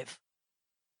drive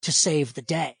to save the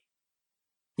day,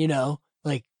 you know,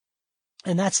 like,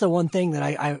 and that's the one thing that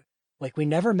I like, we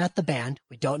never met the band.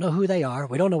 We don't know who they are.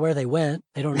 We don't know where they went.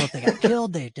 They don't know if they got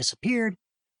killed. They disappeared.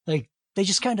 Like, they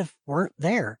just kind of weren't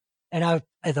there. And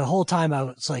the whole time I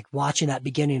was like watching that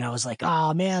beginning, I was like,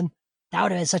 oh man, that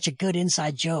would have been such a good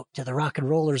inside joke to the rock and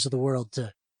rollers of the world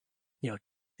to, you know,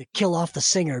 to kill off the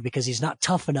singer because he's not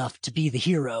tough enough to be the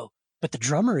hero, but the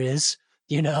drummer is,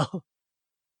 you know?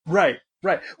 Right.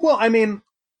 Well, I mean,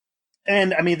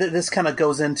 this kind of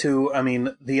goes into, I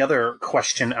mean, the other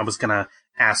question I was going to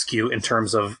ask you in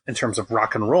terms of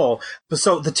rock and roll.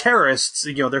 So the terrorists,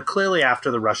 you know, they're clearly after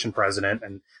the Russian president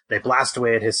and they blast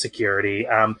away at his security.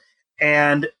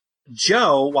 And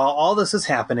Joe, while all this is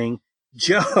happening,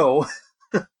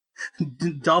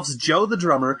 Dolph's Joe the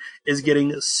drummer is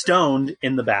getting stoned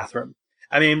in the bathroom.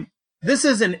 I mean, this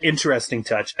is an interesting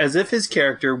touch, as if his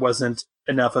character wasn't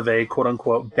enough of a quote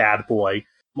unquote bad boy.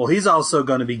 Well, he's also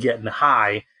going to be getting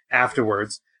high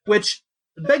afterwards, which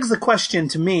begs the question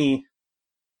to me,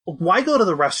 why go to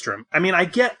the restroom? I mean, I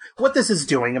get what this is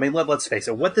doing. I mean, let's face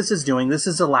it, what this is doing, this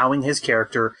is allowing his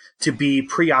character to be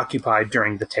preoccupied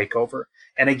during the takeover.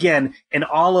 And again, in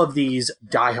all of these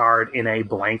Die Hard in a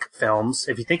blank films,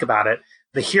 if you think about it,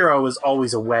 the hero is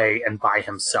always away and by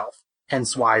himself.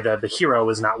 Hence why the hero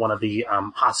is not one of the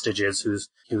hostages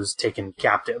who's taken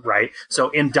captive, right? So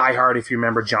in Die Hard, if you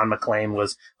remember, John McClane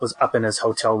was up in his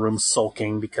hotel room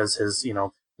sulking because his, you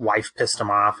know, wife pissed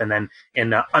him off. And then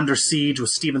in Under Siege with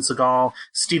Steven Seagal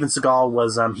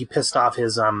was he pissed off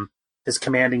his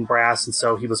commanding brass, and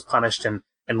so he was punished and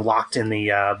locked in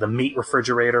the meat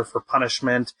refrigerator for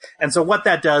punishment. And so what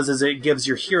that does is it gives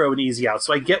your hero an easy out.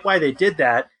 So I get why they did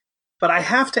that, but I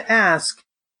have to ask,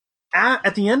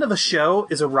 at the end of a show,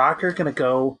 is a rocker going to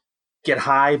go get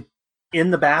high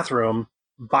in the bathroom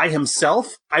by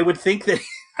himself? I would think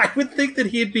that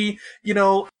he'd be, you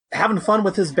know, having fun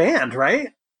with his band,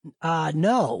 right?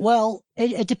 No. Well,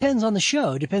 it depends on the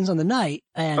show. It depends on the night.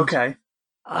 And, okay.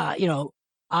 You know,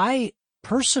 I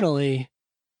personally,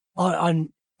 on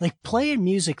like playing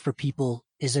music for people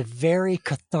is a very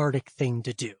cathartic thing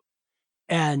to do.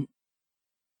 And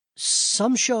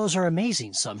some shows are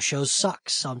amazing. Some shows suck.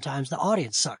 Sometimes the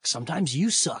audience sucks. Sometimes you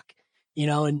suck, you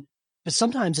know, but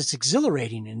sometimes it's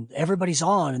exhilarating and everybody's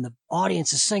on and the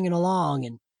audience is singing along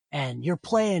and and you're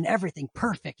playing everything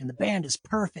perfect and the band is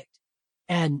perfect.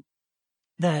 And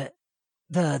the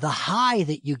high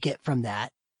that you get from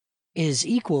that is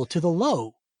equal to the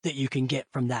low that you can get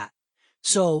from that.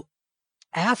 So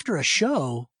after a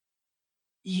show,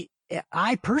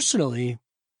 I personally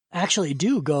actually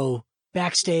do go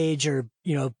backstage or,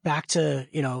 back to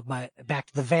the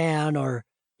van or,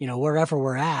 wherever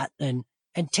we're at and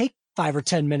take 5 or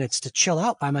 10 minutes to chill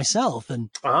out by myself and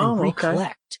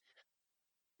recollect,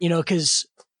 cause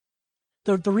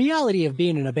the reality of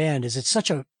being in a band is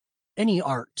any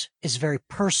art is very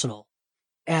personal.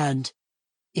 And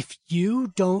if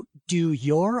you don't do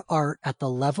your art at the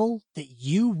level that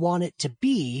you want it to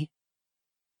be,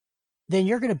 then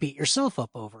you're going to beat yourself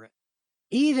up over it,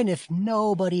 even if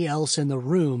nobody else in the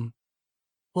room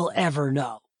will ever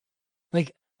know.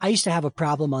 Like, I used to have a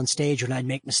problem on stage when I'd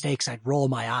make mistakes. I'd roll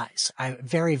my eyes. I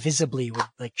very visibly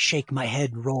would shake my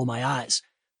head and roll my eyes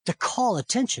to call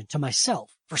attention to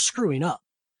myself for screwing up,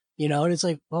 and it's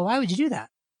like, well, why would you do that?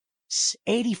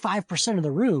 85% of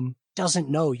the room doesn't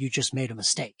know you just made a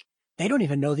mistake. They don't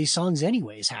even know these songs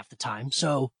anyways half the time.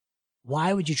 So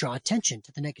why would you draw attention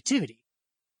to the negativity?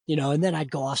 And then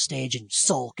I'd go off stage and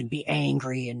sulk and be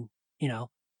angry. And,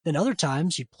 then other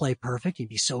times you'd play perfect. You'd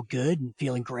be so good and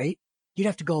feeling great. You'd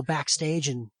have to go backstage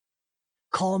and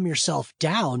calm yourself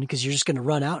down because you're just going to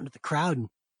run out into the crowd and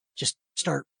just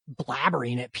start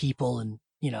blabbering at people and,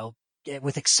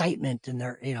 with excitement and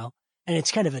and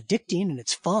it's kind of addicting and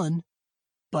it's fun,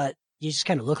 but you just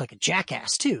kind of look like a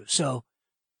jackass too. So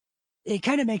it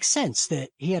kind of makes sense that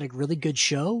he had a really good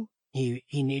show. He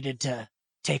needed to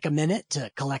take a minute to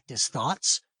collect his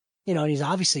thoughts, and he's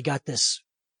obviously got this,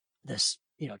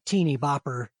 teeny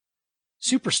bopper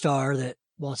superstar that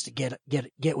wants to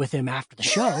get with him after the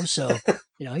show. So,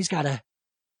 he's got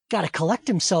to collect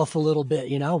himself a little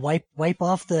bit, wipe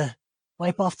off the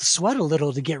sweat a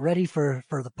little to get ready for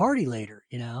the party later,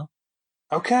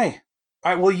 Okay.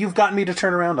 All right. Well, you've gotten me to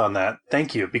turn around on that.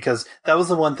 Thank you. Because that was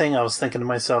the one thing I was thinking to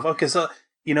myself. Okay. So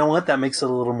you know what? That makes it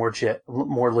a little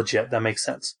more legit. That makes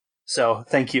sense. So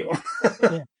thank you.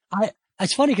 Yeah.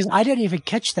 It's funny because I didn't even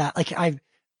catch that. Like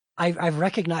I've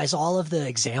recognized all of the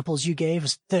examples you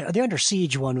gave. The Under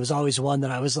Siege one was always one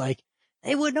that I was like,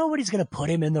 hey, nobody's going to put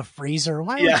him in the freezer.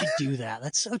 Why would you do that?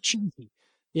 That's so cheesy.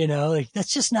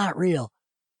 That's just not real.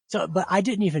 So, but I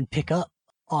didn't even pick up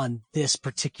on this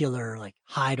particular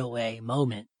hideaway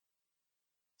moment.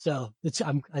 So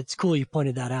it's cool you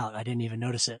pointed that out. I didn't even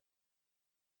notice it.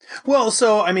 Well,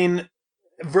 so, I mean,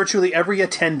 virtually every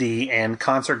attendee and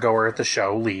concert goer at the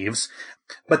show leaves,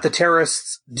 but the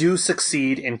terrorists do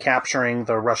succeed in capturing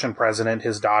the Russian president,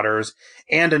 his daughters,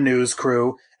 and a news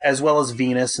crew, as well as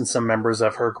Venus and some members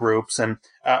of her groups of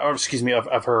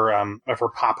her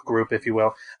pop group, if you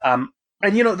will.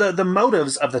 And, the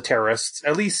motives of the terrorists,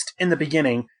 at least in the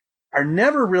beginning, are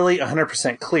never really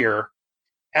 100% clear,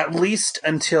 at least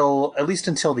until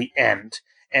the end.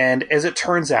 And as it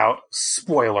turns out,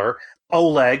 spoiler,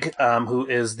 Oleg, who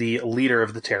is the leader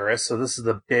of the terrorists, so this is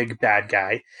the big bad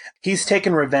guy, he's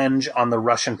taken revenge on the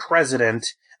Russian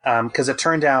president, because it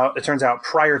turns out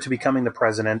prior to becoming the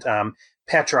president,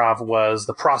 Petrov was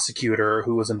the prosecutor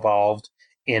who was involved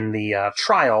in the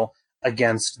trial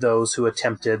against those who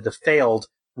attempted the failed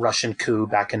Russian coup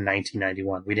back in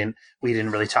 1991. We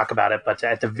didn't really talk about it, but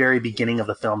at the very beginning of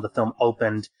the film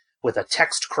opened with a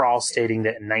text crawl stating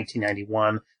that in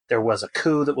 1991 there was a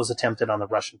coup that was attempted on the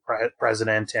Russian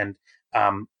president, and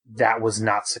that was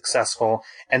not successful.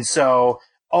 And so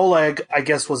Oleg, I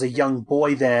guess, was a young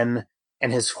boy then,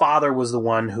 and his father was the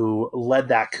one who led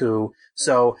that coup.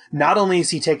 So not only is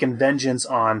he taking vengeance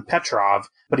on Petrov,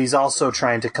 but he's also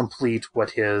trying to complete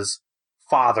what his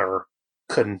father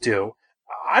couldn't do.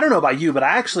 I don't know about you, but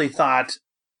I actually thought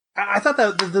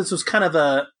that this was kind of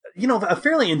a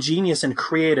fairly ingenious and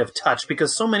creative touch,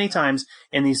 because so many times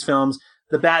in these films,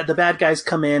 the bad guys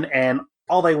come in and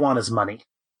all they want is money.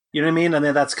 You know what I mean? I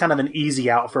mean, that's kind of an easy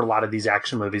out for a lot of these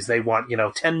action movies. They want,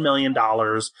 $10 million.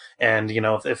 And,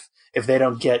 if they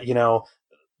don't get,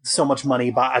 so much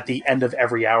money at the end of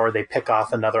every hour, they pick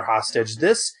off another hostage.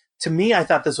 This, to me, I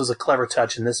thought this was a clever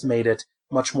touch, and this made it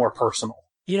much more personal.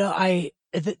 The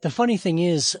funny thing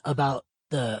is about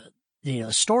the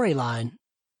storyline,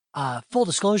 full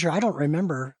disclosure, I don't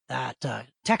remember that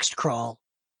text crawl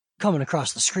coming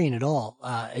across the screen at all.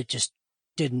 It just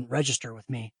didn't register with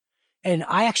me. And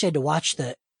I actually had to watch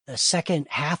the second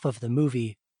half of the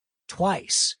movie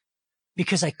twice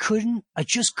because I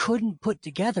just couldn't put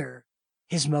together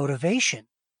his motivation.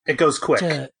 It goes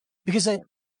quick. Because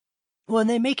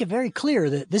they make it very clear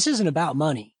that this isn't about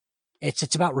money.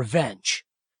 It's about revenge.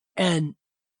 And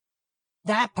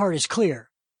that part is clear.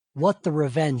 what the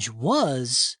revenge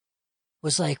was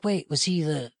like, wait, was he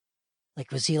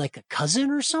like a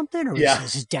cousin or something? Or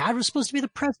was his dad was supposed to be the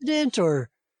president or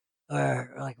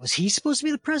like, was he supposed to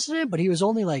be the president, but he was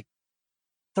only like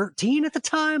 13 at the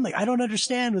time? Like, I don't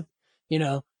understand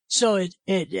so I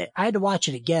had to watch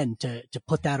it again to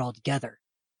put that all together.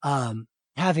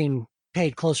 Having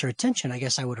paid closer attention, I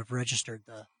guess I would have registered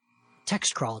the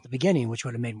text crawl at the beginning, which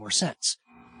would have made more sense.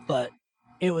 But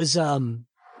it was,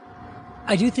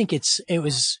 I do think it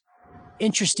was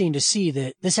interesting to see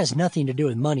that this has nothing to do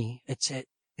with money.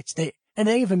 And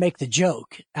they even make the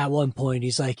joke at one point.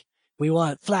 He's like, we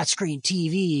want flat screen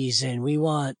TVs and we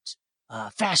want,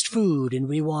 fast food and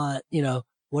we want,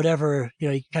 whatever,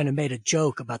 he kind of made a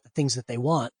joke about the things that they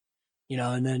want,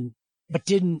 and then, but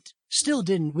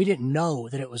we didn't know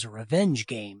that it was a revenge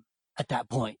game at that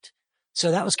point.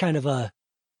 So that was kind of a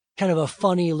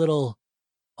funny little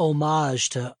homage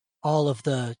to all of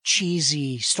the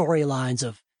cheesy storylines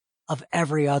of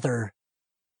every other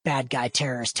bad guy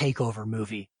terrorist takeover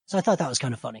movie. So I thought that was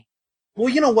kind of funny. Well,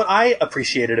 you know what I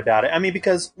appreciated about it? I mean,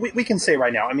 because we can say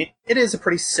right now, I mean, it is a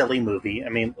pretty silly movie. I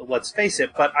mean, let's face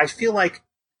it, but I feel like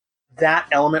that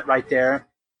element right there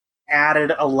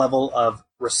added a level of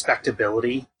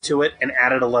respectability to it and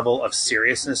added a level of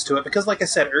seriousness to it. Because like I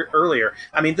said earlier,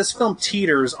 I mean, this film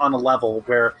teeters on a level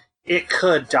where it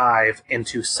could dive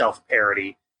into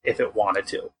self-parody if it wanted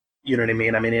to. You know what I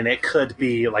mean? I mean, and it could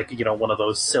be like, one of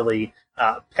those silly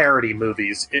parody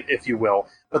movies, if you will.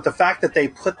 But the fact that they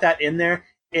put that in there,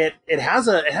 it has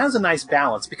a nice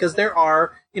balance, because there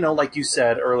are, like you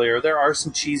said earlier, there are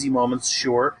some cheesy moments,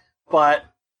 sure, but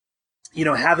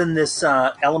having this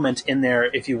element in there,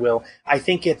 if you will, I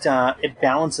think it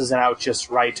balances it out just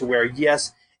right to where,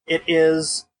 yes, it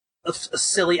is a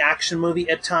silly action movie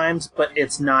at times, but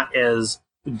it's not as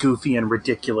goofy and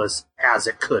ridiculous as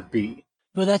it could be.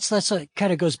 Well, that's what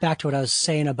kind of goes back to what I was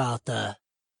saying about the,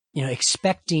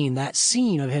 expecting that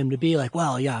scene of him to be like,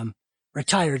 well, yeah, I'm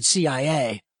retired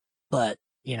CIA, but,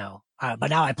 but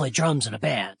now I play drums in a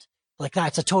band. Like,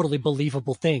 that's a totally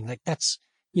believable thing. Like, that's,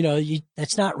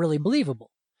 that's not really believable.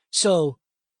 So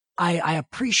I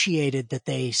appreciated that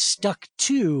they stuck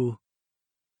to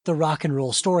the rock and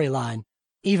roll storyline,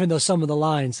 even though some of the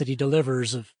lines that he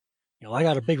delivers of, I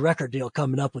got a big record deal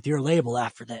coming up with your label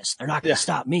after this. They're not going to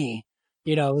stop me.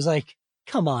 It was like,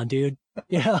 come on, dude.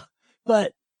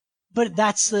 But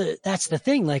that's the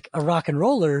thing. Like, a rock and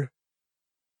roller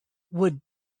would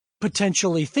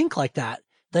potentially think like that.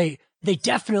 They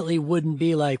definitely wouldn't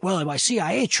be like, well, in my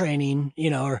CIA training,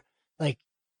 or like,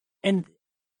 and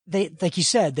they, like you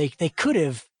said, they could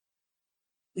have,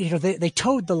 they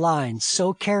towed the line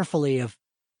so carefully of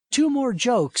 2 more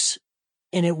jokes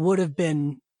and it would have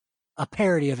been a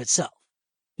parody of itself,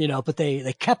 but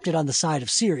they kept it on the side of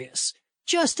serious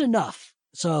just enough.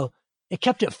 So it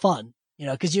kept it fun,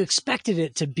 cause you expected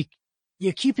it to be,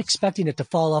 you keep expecting it to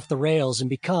fall off the rails and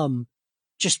become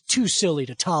just too silly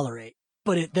to tolerate.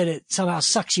 But it somehow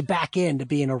sucks you back into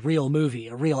being a real movie,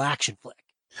 a real action flick.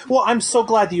 Well, I'm so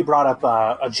glad that you brought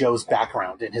up Joe's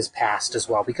background in his past as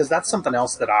well, because that's something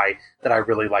else that I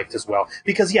really liked as well.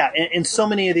 Because in so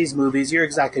many of these movies, you're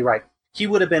exactly right. He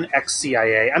would have been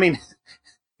ex-CIA. I mean,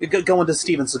 going to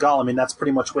Steven Seagal, I mean, that's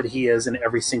pretty much what he is in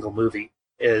every single movie.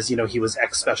 Is, he was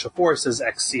ex-Special Forces,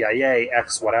 ex-CIA,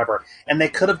 ex-whatever. And they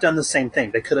could have done the same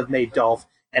thing. They could have made Dolph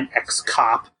an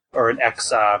ex-cop or an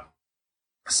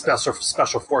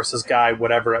Special Forces guy,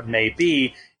 whatever it may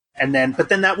be. But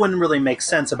then that wouldn't really make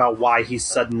sense about why he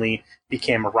suddenly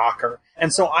became a rocker.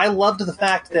 And so I loved the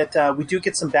fact that we do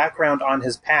get some background on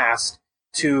his past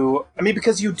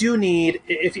because you do need,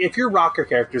 if your rocker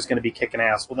character is going to be kicking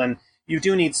ass, well then you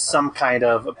do need some kind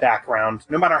of background,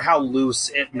 no matter how loose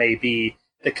it may be,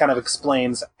 that kind of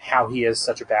explains how he is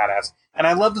such a badass. And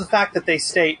I love the fact that they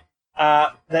state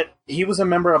that he was a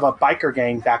member of a biker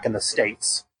gang back in the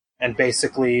States. And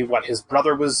basically, his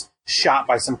brother was shot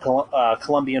by some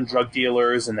Colombian drug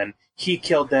dealers, and then he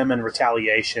killed them in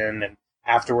retaliation. And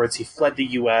afterwards, he fled the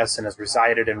U.S. and has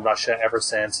resided in Russia ever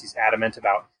since. He's adamant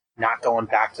about not going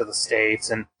back to the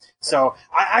States. And so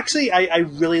I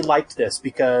really liked this,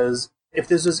 because if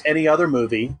this was any other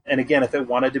movie, and again, if it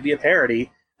wanted to be a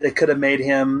parody, they could have made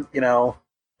him,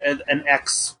 an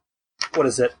ex, what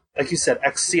is it? Like you said,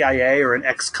 ex-CIA or an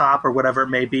ex-cop or whatever it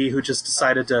may be, who just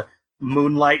decided to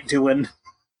moonlight doing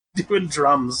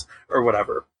drums or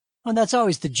whatever. And that's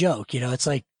always the joke, it's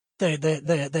like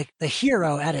the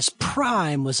hero at his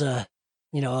prime was a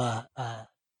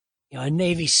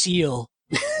Navy SEAL,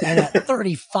 and at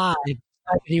 35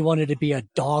 he wanted to be a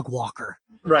dog walker,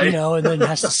 right? And then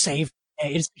has to save.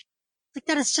 It's like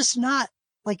that. It's just not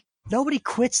like, nobody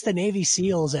quits the Navy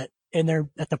SEALs at and they're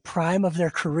at the prime of their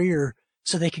career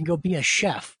so they can go be a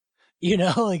chef. You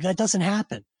know, like that doesn't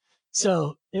happen.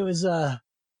 So it was,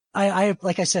 I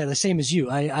like I said, the same as you,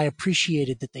 I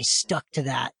appreciated that they stuck to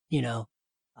that, you know,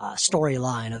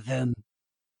 storyline of him.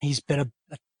 He's been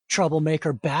a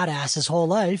troublemaker badass his whole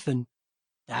life, and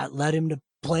that led him to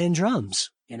playing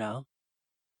drums, you know?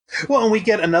 Well, and we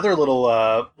get another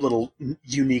little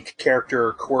unique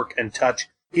character quirk and touch.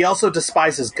 He also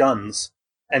despises guns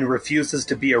and refuses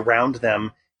to be around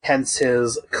them, hence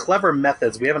his clever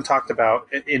methods. We haven't talked about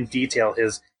in detail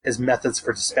his methods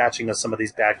for dispatching of some of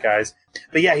these bad guys.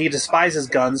 But yeah, he despises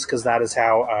guns because that is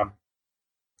how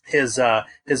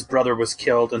his brother was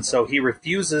killed, and so he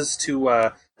refuses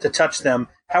to touch them.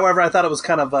 However, I thought it was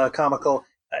kind of comical.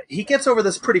 He gets over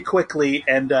this pretty quickly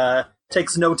and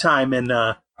takes no time in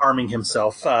arming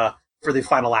himself for the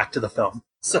final act of the film.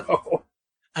 So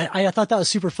I thought that was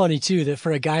super funny too, that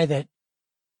for a guy that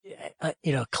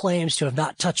you know, claims to have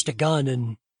not touched a gun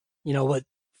in, you know, what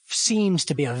seems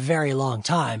to be a very long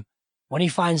time, when he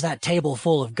finds that table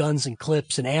full of guns and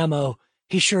clips and ammo,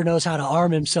 he sure knows how to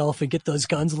arm himself and get those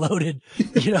guns loaded,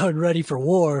 you know, and ready for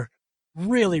war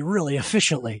really, really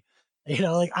efficiently. You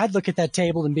know, like I'd look at that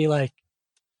table and be like,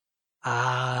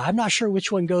 I'm not sure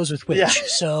which one goes with which. Yeah.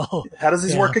 So how does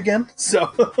this work again?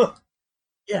 So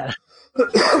yeah.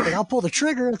 Like, I'll pull the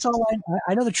trigger. That's all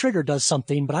I know. The trigger does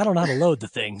something, but I don't know how to load the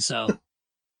thing. So,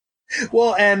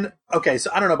 well, and okay,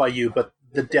 so I don't know about you, but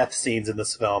the death scenes in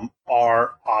this film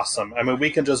are awesome. I mean, we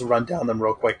can just run down them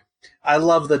real quick. I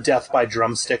love the death by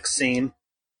drumstick scene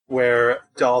where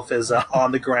Dolph is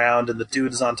on the ground and the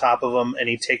dude is on top of him, and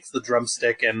he takes the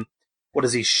drumstick and what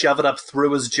does he shove it up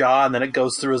through his jaw and then it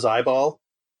goes through his eyeball?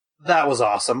 That was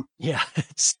awesome. Yeah,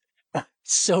 it's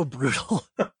so brutal.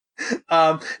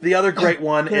 The other great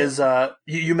one is,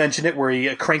 you mentioned it, where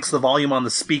he cranks the volume on the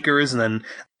speakers and then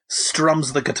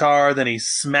strums the guitar, then he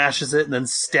smashes it and then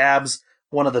stabs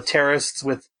one of the terrorists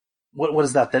with, what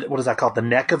is that? What is that called? The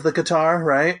neck of the guitar,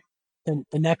 right? The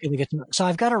neck of the guitar. So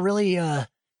I've got a really, a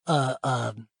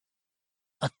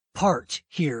part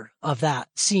here of that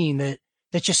scene that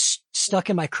just stuck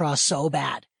in my craw so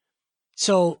bad.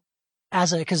 So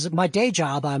cause my day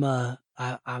job, I'm a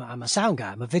sound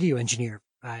guy. I'm a video engineer.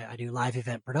 I do live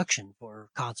event production for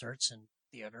concerts and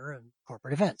theater and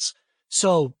corporate events.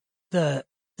 So the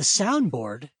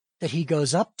soundboard that he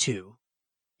goes up to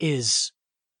is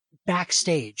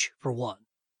backstage for one.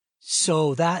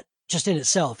 So that just in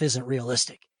itself isn't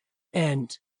realistic.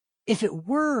 And if it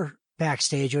were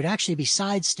backstage, it would actually be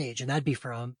side stage, and that'd be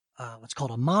from what's called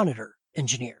a monitor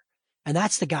engineer. And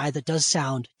that's the guy that does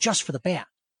sound just for the band,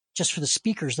 just for the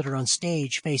speakers that are on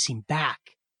stage facing back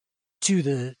to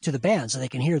the band so they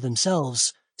can hear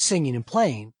themselves singing and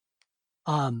playing.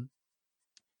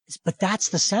 But that's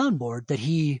the soundboard that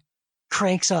he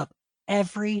cranks up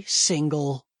every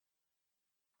single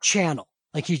channel.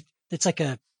 Like it's like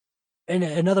and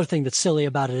another thing that's silly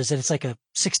about it is that it's like a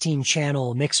 16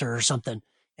 channel mixer or something.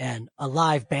 And a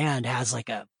live band has like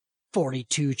a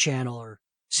 42 channel or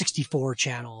 64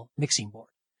 channel mixing board.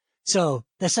 So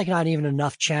that's like not even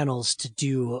enough channels to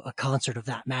do a concert of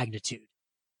that magnitude.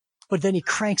 But then he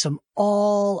cranks them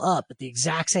all up at the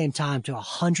exact same time to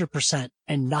 100%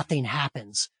 and nothing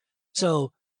happens.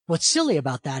 So what's silly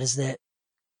about that is that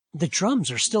the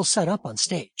drums are still set up on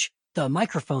stage. The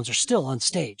microphones are still on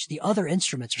stage. The other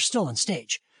instruments are still on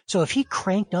stage. So if he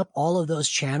cranked up all of those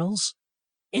channels,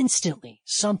 instantly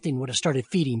something would have started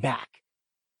feeding back.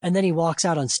 And then he walks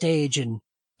out on stage and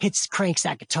cranks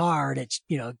that guitar and it,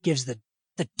 you know, gives the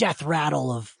death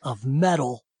rattle of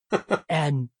metal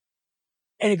and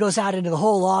it goes out into the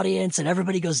whole audience and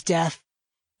everybody goes deaf.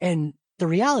 And the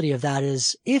reality of that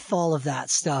is if all of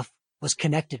that stuff was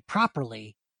connected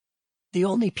properly, the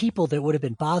only people that would have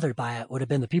been bothered by it would have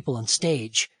been the people on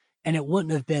stage, and it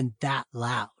wouldn't have been that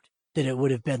loud, that it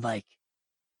would have been like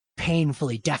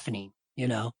painfully deafening, you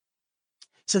know?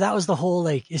 So that was the whole,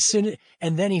 like,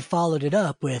 and then he followed it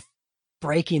up with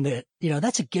breaking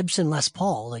that's a Gibson Les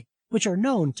Paul, like, which are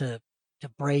known to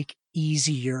break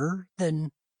easier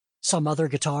than some other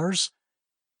guitars,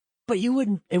 but it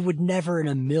would never in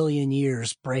a million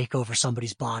years break over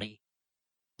somebody's body.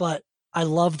 But I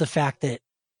love the fact that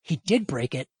he did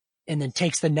break it and then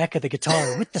takes the neck of the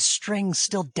guitar with the strings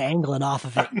still dangling off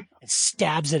of it and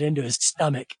stabs it into his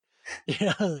stomach.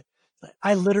 You know,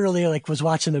 I literally was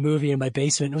watching the movie in my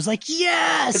basement and was like,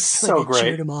 yes! It's so great.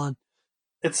 Cheered him on.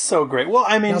 It's so great. Well,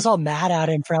 I mean, I was all mad at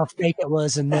him for how fake it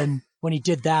was. And then when he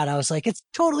did that, I was like, it's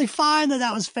totally fine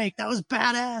that was fake. That was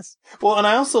badass. Well, and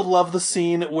I also love the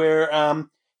scene where,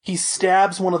 he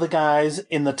stabs one of the guys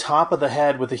in the top of the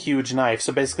head with a huge knife.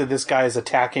 So basically this guy is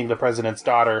attacking the president's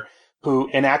daughter, who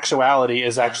in actuality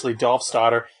is actually Dolph's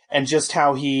daughter, and just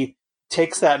how he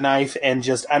takes that knife and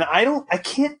I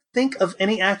can't think of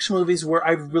any action movies where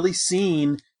I've really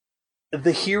seen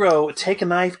the hero take a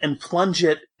knife and plunge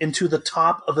it into the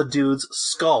top of a dude's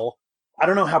skull. I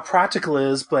don't know how practical it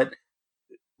is, but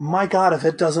my God, if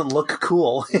it doesn't look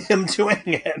cool, him doing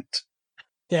it.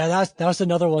 Yeah, that was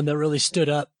another one that really stood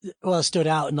out,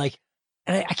 and I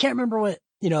can't remember what,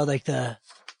 the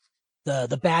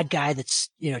bad guy that's,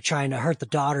 trying to hurt the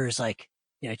daughter is like,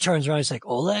 he turns around, he's like,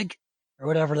 Oleg? Or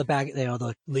whatever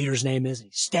the leader's name is. And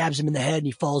he stabs him in the head and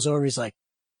he falls over. He's like,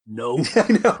 no.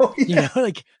 I know. Yeah.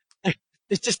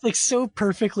 It's just like so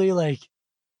perfectly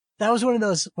that was one of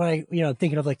those when I'm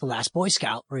thinking of like The Last Boy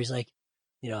Scout where he's like,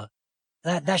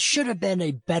 that should have been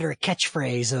a better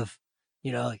catchphrase of,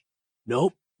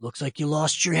 nope, looks like you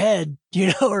lost your head,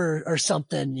 or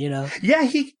something, Yeah,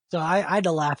 So I had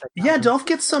to laugh at that. Yeah, Dolph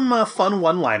gets some fun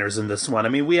one-liners in this one. I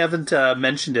mean, we haven't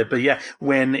mentioned it, but yeah,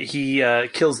 when he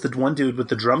kills the one dude with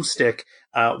the drumstick,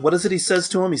 what is it he says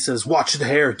to him? He says, watch the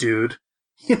hair, dude.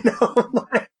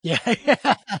 Yeah.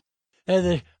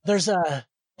 And there's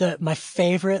my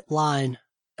favorite line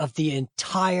of the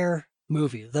entire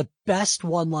movie, the best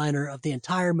one-liner of the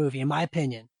entire movie, in my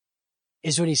opinion,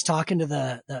 is when he's talking to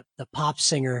the pop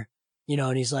singer,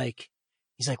 and he's like,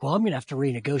 well, I'm going to have to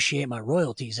renegotiate my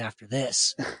royalties after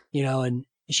this, and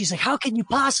she's like, how can you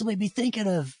possibly be thinking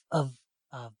of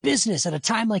business at a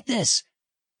time like this?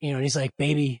 And he's like,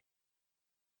 baby,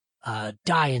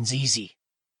 dying's easy.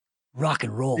 Rock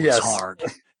and roll is hard.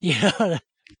 I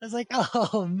was like,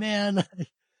 oh man,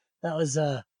 that was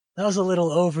a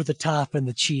little over the top in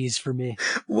the cheese for me.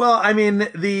 Well, I mean,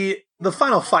 the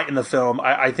final fight in the film,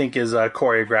 I think, is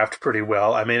choreographed pretty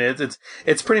well. I mean,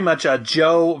 it's pretty much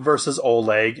Joe versus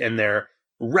Oleg, and they're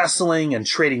wrestling and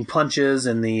trading punches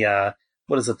in the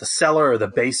the cellar or the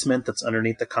basement that's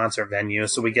underneath the concert venue.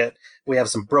 So we have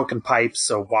some broken pipes,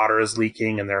 so water is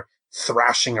leaking, and they're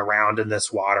thrashing around in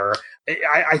this water.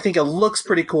 I think it looks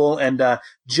pretty cool, and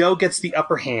Joe gets the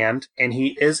upper hand, and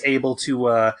he is able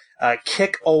to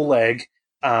kick Oleg,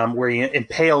 where he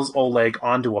impales Oleg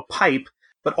onto a pipe.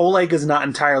 But Oleg is not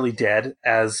entirely dead,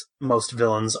 as most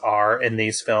villains are in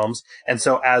these films. And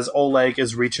so as Oleg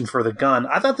is reaching for the gun,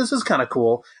 I thought this was kind of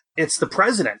cool. It's the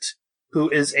president who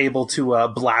is able to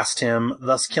blast him,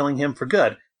 thus killing him for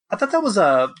good. I thought that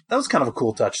was kind of a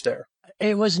cool touch there.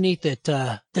 It was neat that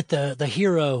the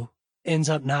hero ends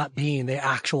up not being the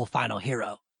actual final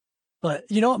hero. But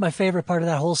you know what my favorite part of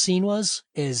that whole scene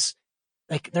is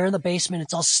like they're in the basement,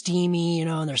 it's all steamy,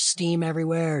 and there's steam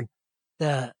everywhere.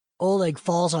 The Oleg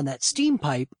falls on that steam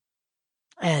pipe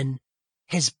and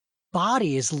his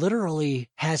body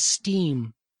has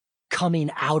steam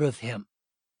coming out of him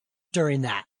during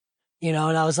that, and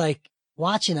I was like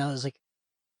watching, I was like,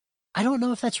 I don't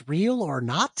know if that's real or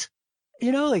not.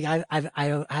 I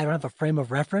don't have a frame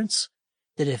of reference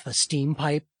that if a steam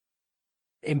pipe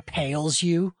impales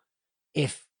you,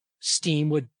 if steam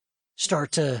would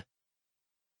start to,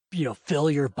 fill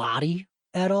your body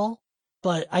at all.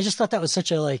 But I just thought that was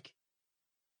such a,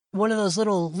 one of those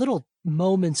little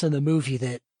moments in the movie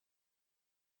that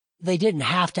they didn't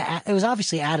have to add. It was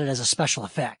obviously added as a special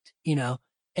effect,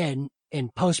 and in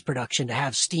post-production to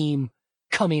have steam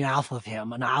coming off of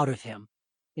him and out of him.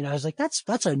 I was like,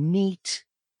 that's a neat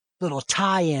little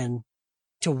tie-in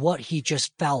to what he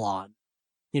just fell on,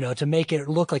 to make it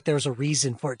look like there's a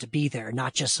reason for it to be there,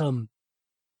 not just some,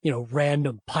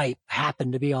 random pipe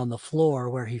happened to be on the floor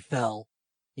where he fell,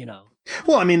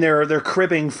 Well, I mean, they're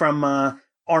cribbing from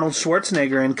Arnold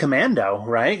Schwarzenegger in Commando,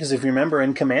 right? Because if you remember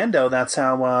in Commando, that's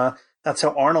how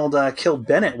Arnold killed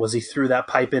Bennett, was he threw that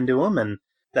pipe into him and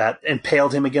that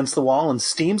impaled him against the wall and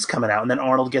steam's coming out. And then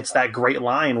Arnold gets that great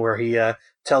line where he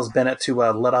tells Bennett to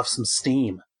let off some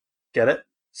steam. Get it?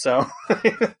 So.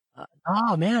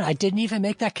 Oh man, I didn't even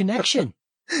make that connection.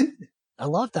 I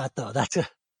love that though.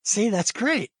 That's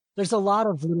great. There's a lot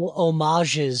of little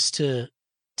homages to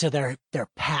their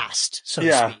past, so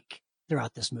to speak,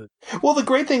 throughout this movie. Well, the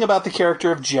great thing about the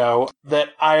character of Joe that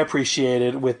I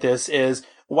appreciated with this is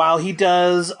while he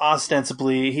does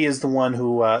ostensibly, he is the one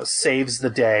who saves the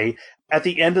day. At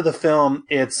the end of the film,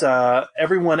 it's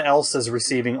everyone else is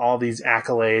receiving all these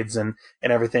accolades and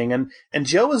everything. And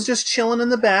Joe is just chilling in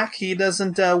the back. He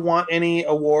doesn't want any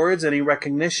awards, any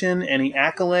recognition, any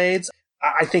accolades.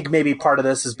 I think maybe part of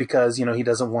this is because, he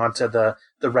doesn't want the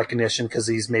recognition because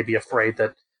he's maybe afraid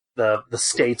that the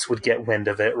states would get wind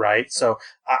of it, right? So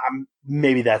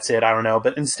maybe that's it. I don't know.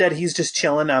 But instead, he's just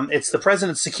chilling. It's the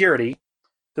president's security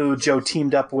who Joe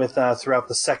teamed up with throughout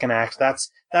the second act. That's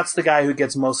the guy who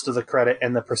gets most of the credit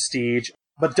and the prestige.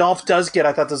 But Dolph does get,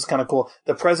 I thought this was kind of cool,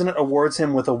 the president awards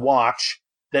him with a watch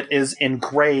that is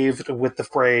engraved with the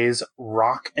phrase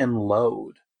rock and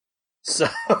load. So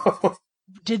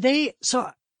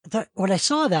when I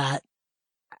saw that,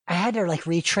 I had to like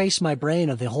retrace my brain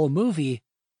of the whole movie.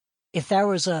 If that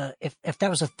was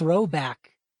a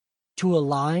throwback to a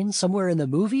line somewhere in the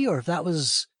movie, or if that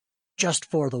was just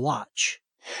for the watch.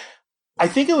 I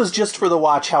think it was just for the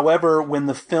watch. However, when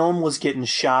the film was getting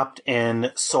shopped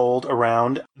and sold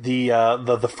around,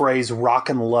 the phrase rock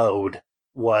and load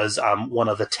was one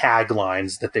of the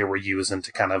taglines that they were using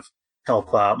to kind of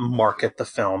help market the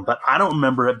film. But I don't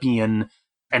remember it being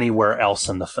anywhere else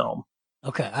in the film.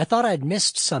 Okay. I thought I'd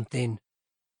missed something.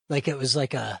 Like it was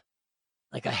like a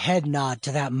head nod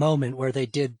to that moment where they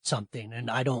did something, and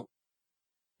I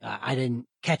didn't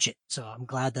catch it. So I'm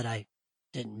glad that I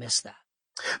didn't miss that.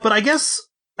 But I guess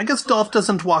Dolph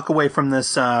doesn't walk away from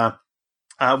this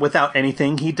without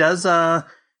anything. He does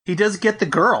get the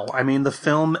girl. I mean, the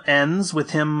film ends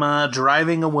with him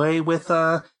driving away with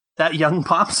that young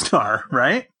pop star,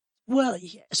 right? Well,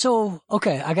 so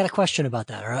okay, I got a question about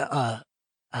that.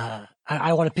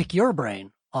 I want to pick your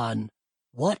brain on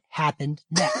what happened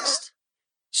next.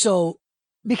 So,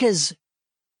 because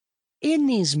in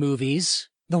these movies,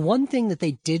 the one thing that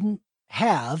they didn't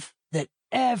have that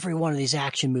every one of these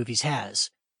action movies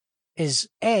has is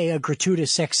a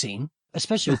gratuitous sex scene,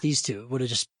 especially with these two. It would have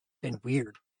just been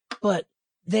weird. But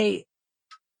they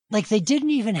didn't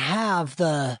even have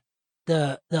the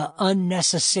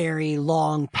unnecessary,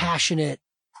 long, passionate,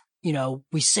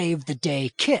 we saved the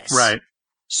day kiss. Right.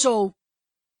 So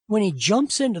when he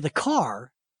jumps into the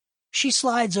car, she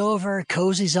slides over,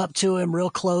 cozies up to him real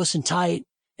close and tight,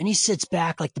 and he sits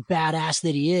back like the badass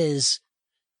that he is.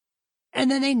 And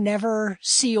then they never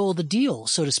seal the deal,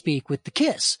 so to speak, with the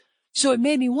kiss. So it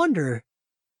made me wonder,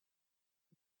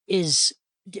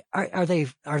 are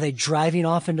they driving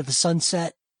off into the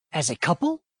sunset as a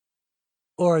couple?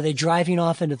 Or are they driving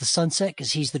off into the sunset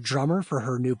because he's the drummer for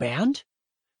her new band?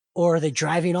 Or are they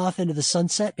driving off into the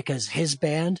sunset because his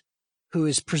band, who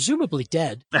is presumably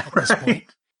dead at this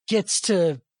point, gets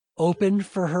to open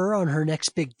for her on her next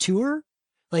big tour?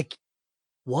 Like,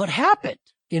 what happened?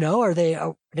 Did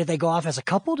they go off as a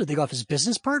couple? Did they go off as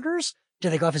business partners?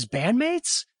 Did they go off as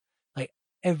bandmates? Like,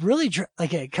 it really, it's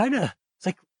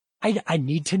like, I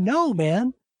need to know,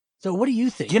 man. So what do you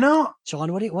think?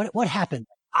 Sean, what happened?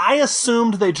 I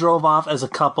assumed they drove off as a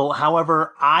couple.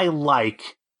 However, I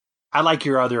like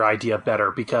your other idea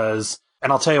better because,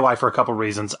 and I'll tell you why for a couple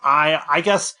reasons. I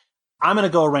guess I'm going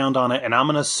to go around on it and I'm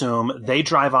going to assume they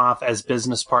drive off as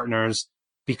business partners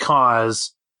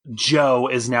because Joe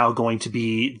is now going to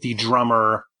be the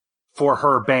drummer for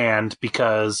her band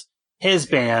because his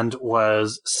band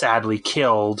was sadly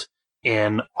killed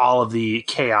in all of the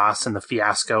chaos and the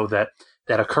fiasco that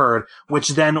occurred, which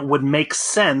then would make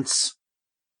sense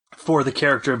for the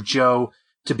character of Joe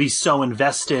to be so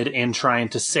invested in trying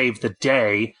to save the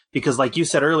day, because like you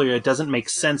said earlier, it doesn't make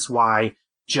sense why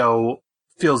Joe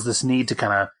feels this need to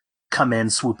kind of come in,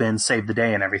 swoop in, save the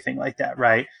day and everything like that,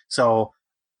 right? So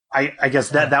I guess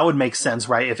that would make sense,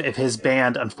 right? If his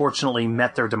band unfortunately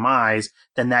met their demise,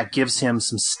 then that gives him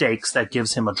some stakes, that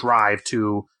gives him a drive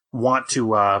to want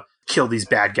to kill these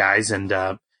bad guys and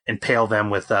impale them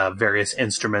with various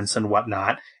instruments and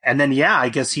whatnot. And then, yeah, I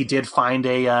guess he did find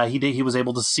he was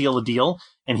able to seal a deal,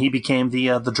 and he became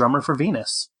the drummer for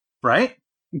Venus, right?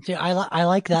 See, I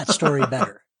like that story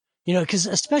better, because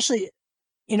especially,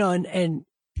 and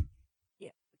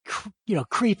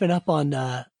creeping up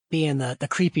on being the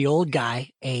creepy old guy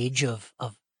age of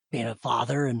being a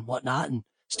father and whatnot, and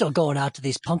still going out to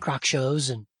these punk rock shows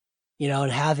and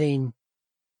and having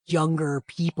younger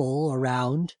people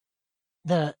around.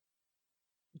 The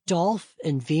Dolph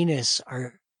and Venus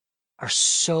are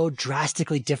so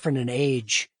drastically different in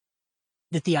age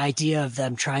that the idea of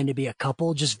them trying to be a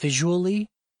couple just visually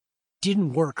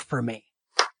didn't work for me.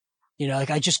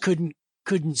 I just couldn't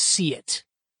see it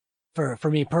for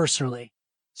me personally.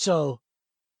 So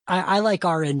I like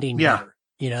our ending better.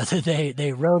 That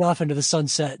they rode off into the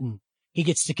sunset and he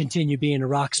gets to continue being a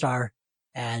rock star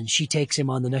and she takes him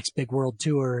on the next big world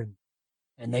tour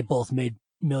and they both made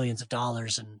millions of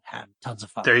dollars and had tons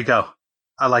of fun. There you go.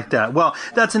 I like that. Well,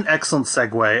 that's an excellent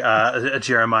segue,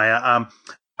 Jeremiah.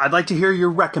 I'd like to hear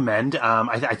your recommend.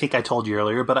 I think I told you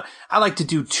earlier, but I like to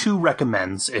do 2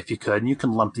 recommends if you could, and you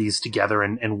can lump these together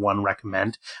in one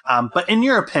recommend. But in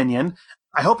your opinion,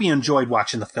 I hope you enjoyed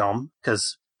watching the film,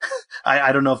 because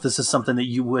I don't know if this is something that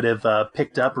you would have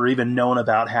picked up or even known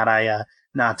about had I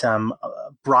not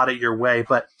brought it your way.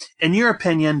 But in your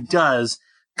opinion, does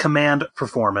Command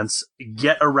Performance,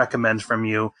 get a recommend from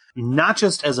you, not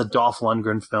just as a Dolph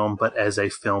Lundgren film, but as a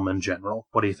film in general.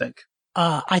 What do you think?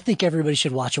 I think everybody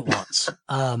should watch it once.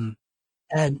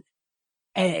 And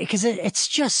because it's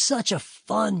just such a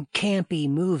fun, campy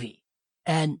movie.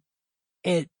 And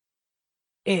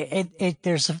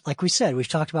there's, like we said, we've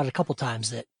talked about it a couple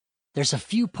times, that there's a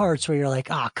few parts where you're like,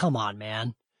 come on,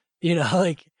 man. You know,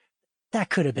 like that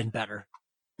could have been better.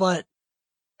 But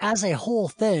as a whole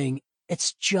thing,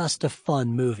 it's just a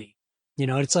fun movie. You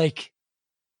know, it's like,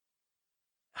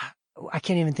 I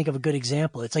can't even think of a good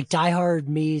example. It's like Die Hard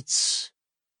meets,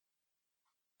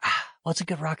 what's a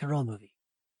good rock and roll movie?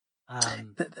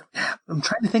 I'm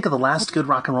trying to think of the last good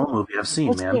rock and roll movie I've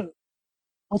seen, man.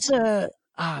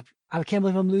 I can't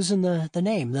believe I'm losing the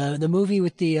name. The movie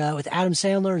with with Adam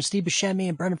Sandler and Steve Buscemi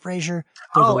and Brendan Fraser.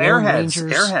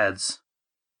 Airheads.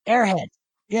 Airheads.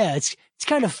 Yeah, it's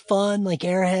kind of fun like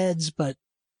Airheads, but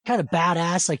kind of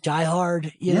badass like Die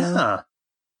Hard, you know?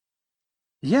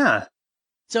 Yeah.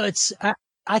 So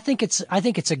I think it's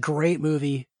a great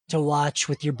movie to watch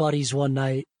with your buddies one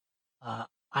night.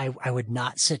 I would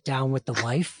not sit down with the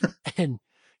wife and,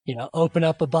 you know, open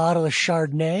up a bottle of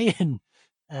Chardonnay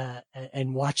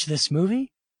and watch this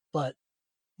movie. But,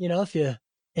 you know,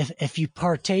 if you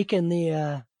partake in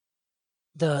the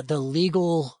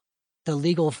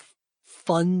legal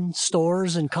fun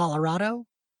stores in Colorado,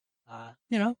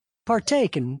 you know,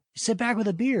 partake and sit back with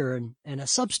a beer and a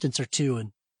substance or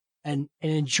two and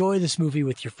enjoy this movie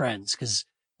with your friends, because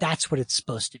that's what it's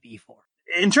supposed to be for.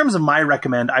 In terms of my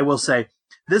recommend, I will say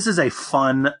this is a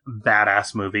fun,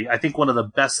 badass movie. I think one of the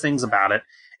best things about it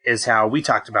is how we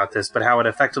talked about this, but how it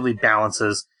effectively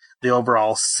balances the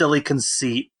overall silly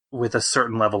conceit with a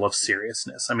certain level of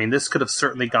seriousness. I mean, this could have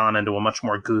certainly gone into a much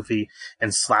more goofy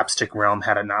and slapstick realm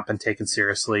had it not been taken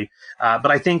seriously.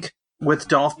 But I think with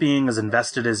Dolph being as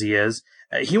invested as he is,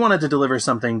 he wanted to deliver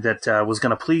something that was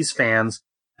going to please fans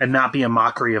and not be a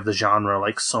mockery of the genre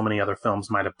like so many other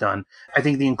films might have done. I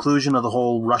think the inclusion of the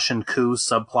whole Russian coup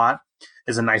subplot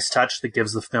is a nice touch that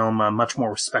gives the film much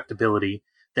more respectability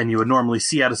than you would normally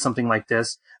see out of something like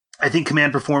this. I think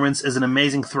Command Performance is an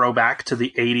amazing throwback to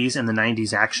the 80s and the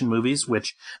 90s action movies,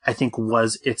 which I think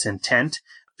was its intent.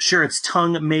 Sure, its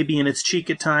tongue may be in its cheek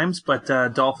at times, but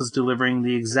Dolph is delivering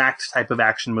the exact type of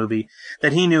action movie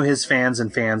that he knew his fans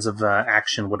and fans of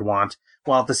action would want,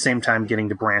 while at the same time getting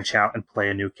to branch out and play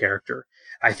a new character.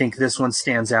 I think this one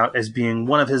stands out as being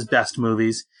one of his best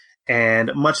movies,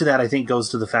 and much of that I think goes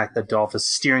to the fact that Dolph is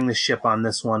steering the ship on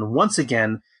this one once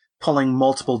again, pulling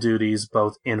multiple duties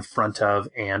both in front of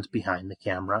and behind the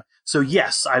camera. So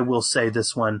yes, I will say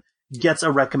this one gets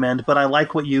a recommend, but I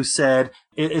like what you said.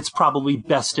 It's probably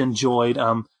best enjoyed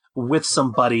with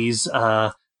some buddies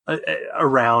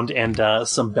around and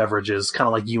some beverages, kind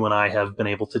of like you and I have been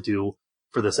able to do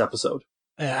for this episode.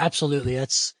 Absolutely.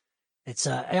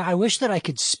 I wish that I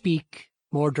could speak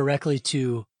more directly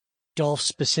to Dolph's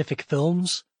specific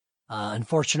films.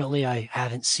 Unfortunately, I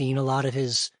haven't seen a lot of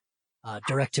his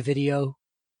direct-to-video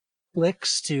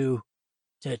flicks to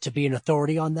be an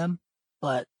authority on them.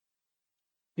 But,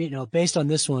 you know, based on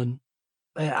this one,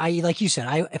 like you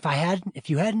said, if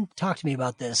you hadn't talked to me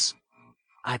about this,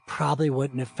 I probably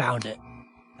wouldn't have found it.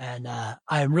 And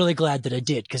I'm really glad that I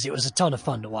did, because it was a ton of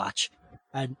fun to watch.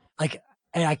 And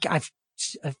I've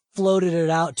floated it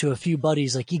out to a few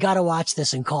buddies, like, you got to watch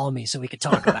this and call me so we could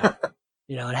talk about it,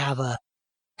 you know, and have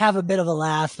a bit of a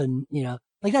laugh. And, you know,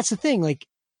 like, that's the thing. Like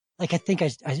I think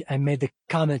I made the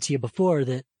comment to you before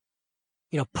that,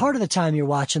 you know, part of the time you're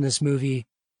watching this movie,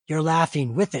 you're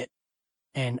laughing with it,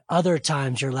 and other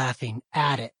times you're laughing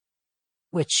at it,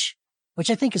 which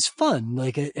I think is fun.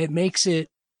 Like, it makes it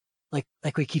like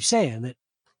we keep saying that,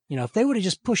 you know, if they would have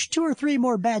just pushed 2 or 3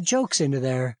 more bad jokes into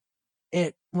there,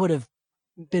 it would have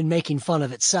been making fun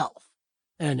of itself,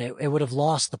 and it would have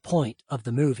lost the point of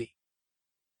the movie.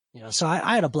 You know, so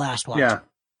I had a blast watching. Yeah.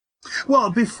 Well,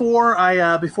 before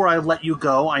I let you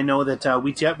go, I know that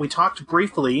we talked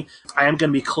briefly. I am going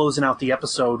to be closing out the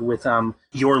episode with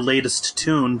your latest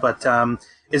tune, but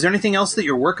is there anything else that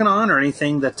you're working on, or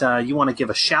anything that you want to give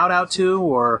a shout out to,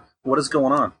 or what is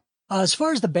going on? As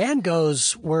far as the band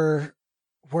goes, we're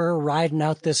riding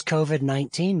out this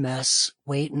COVID-19 mess,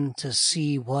 waiting to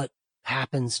see what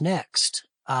happens next.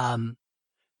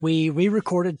 We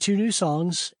recorded 2 new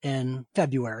songs in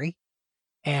February,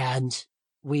 and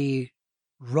we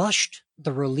rushed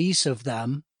the release of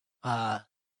them. The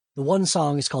one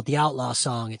song is called The Outlaw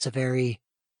Song. It's a very,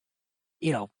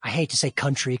 you know, I hate to say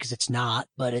country because it's not,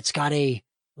 but it's got a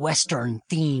Western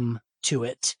theme to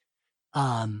it.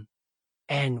 And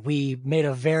we made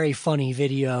a very funny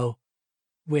video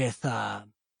with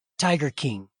Tiger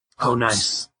King. Oh,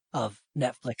 nice. Of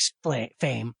Netflix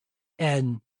fame.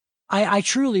 And I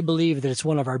truly believe that it's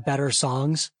one of our better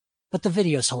songs, but the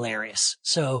video's hilarious.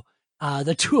 So,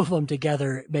 the two of them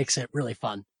together makes it really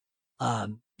fun.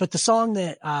 But the song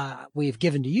that, we've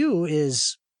given to you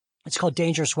it's called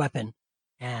Dangerous Weapon.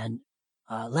 And,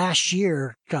 last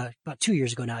year, about 2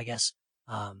 years ago now, I guess,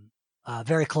 a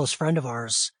very close friend of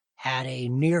ours had a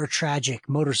near tragic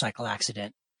motorcycle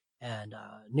accident and,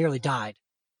 nearly died.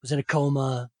 Was in a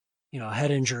coma,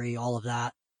 head injury, all of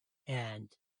that. And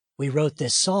we wrote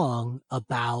this song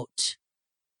about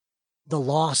the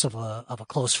loss of a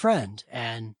close friend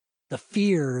and the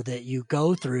fear that you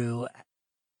go through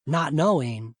not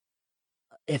knowing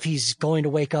if he's going to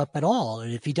wake up at all.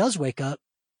 And if he does wake up,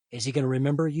 is he going to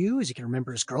remember you? Is he going to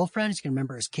remember his girlfriend? Is he going to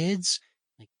remember his kids?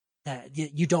 Like that,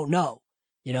 you don't know,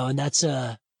 and that's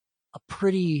a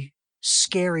pretty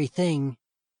scary thing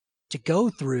to go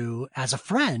through as a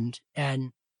friend.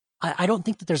 And I don't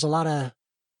think that there's a lot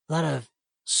of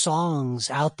songs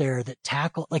out there that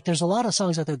tackle, like there's a lot of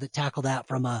songs out there that tackle that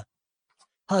from a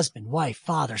husband, wife,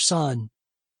 father, son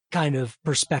kind of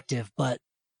perspective. But,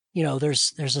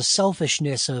 there's a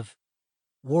selfishness of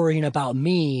worrying about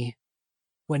me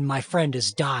when my friend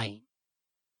is dying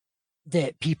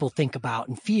that people think about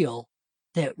and feel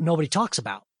that nobody talks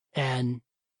about. And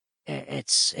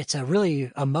it's a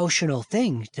really emotional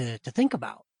thing to think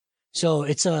about. So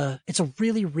it's a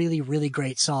really, really, really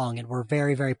great song, and we're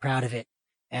very, very proud of it.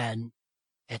 And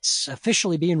it's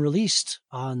officially being released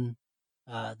on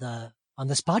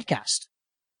this podcast.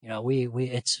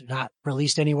 It's not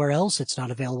released anywhere else. It's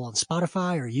not available on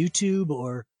Spotify or YouTube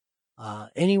or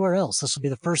anywhere else. This will be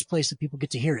the first place that people get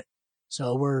to hear it.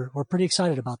 So we're pretty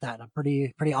excited about that. I'm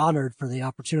pretty honored for the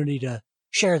opportunity to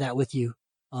share that with you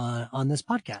on this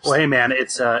podcast. Well, hey man,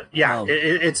 it's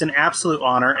it's an absolute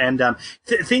honor, and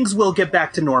things will get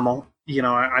back to normal.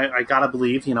 I gotta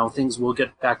believe, things will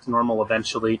get back to normal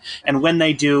eventually. And when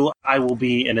they do, I will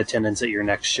be in attendance at your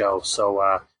next show.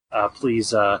 So,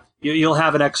 please, you'll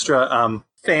have an extra,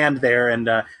 fan there, and,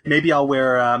 maybe I'll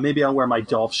wear my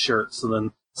Dolph shirt. So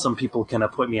then some people can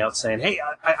put me out saying, hey,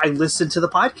 I listened to the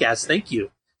podcast. Thank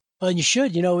you. Well, and you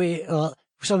should,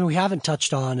 something we haven't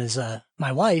touched on is,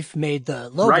 my wife made the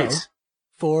logo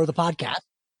for the podcast.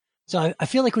 So I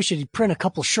feel like we should print a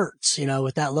couple shirts,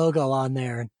 with that logo on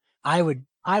there. And I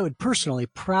would personally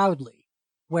proudly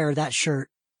wear that shirt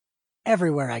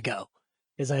everywhere I go,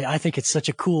 because I think it's such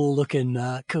a cool looking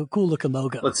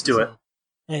logo. Let's do it.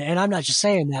 And I'm not just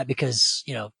saying that because,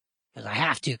 because I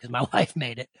have to, because my wife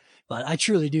made it, but I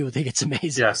truly do think it's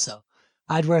amazing. Yes. So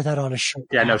I'd wear that on a shirt.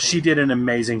 Yeah, no, she did an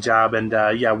amazing job, and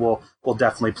we'll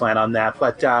definitely plan on that.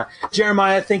 But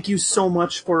Jeremiah, thank you so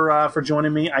much for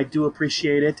joining me. I do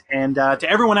appreciate it. And to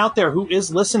everyone out there who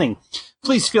is listening,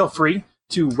 please feel free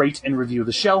to rate and review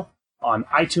the show on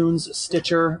iTunes,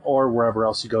 Stitcher, or wherever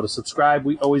else you go to subscribe.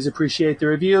 We always appreciate the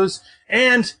reviews,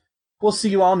 and we'll see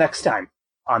you all next time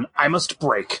on I Must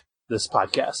Break This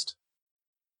Podcast.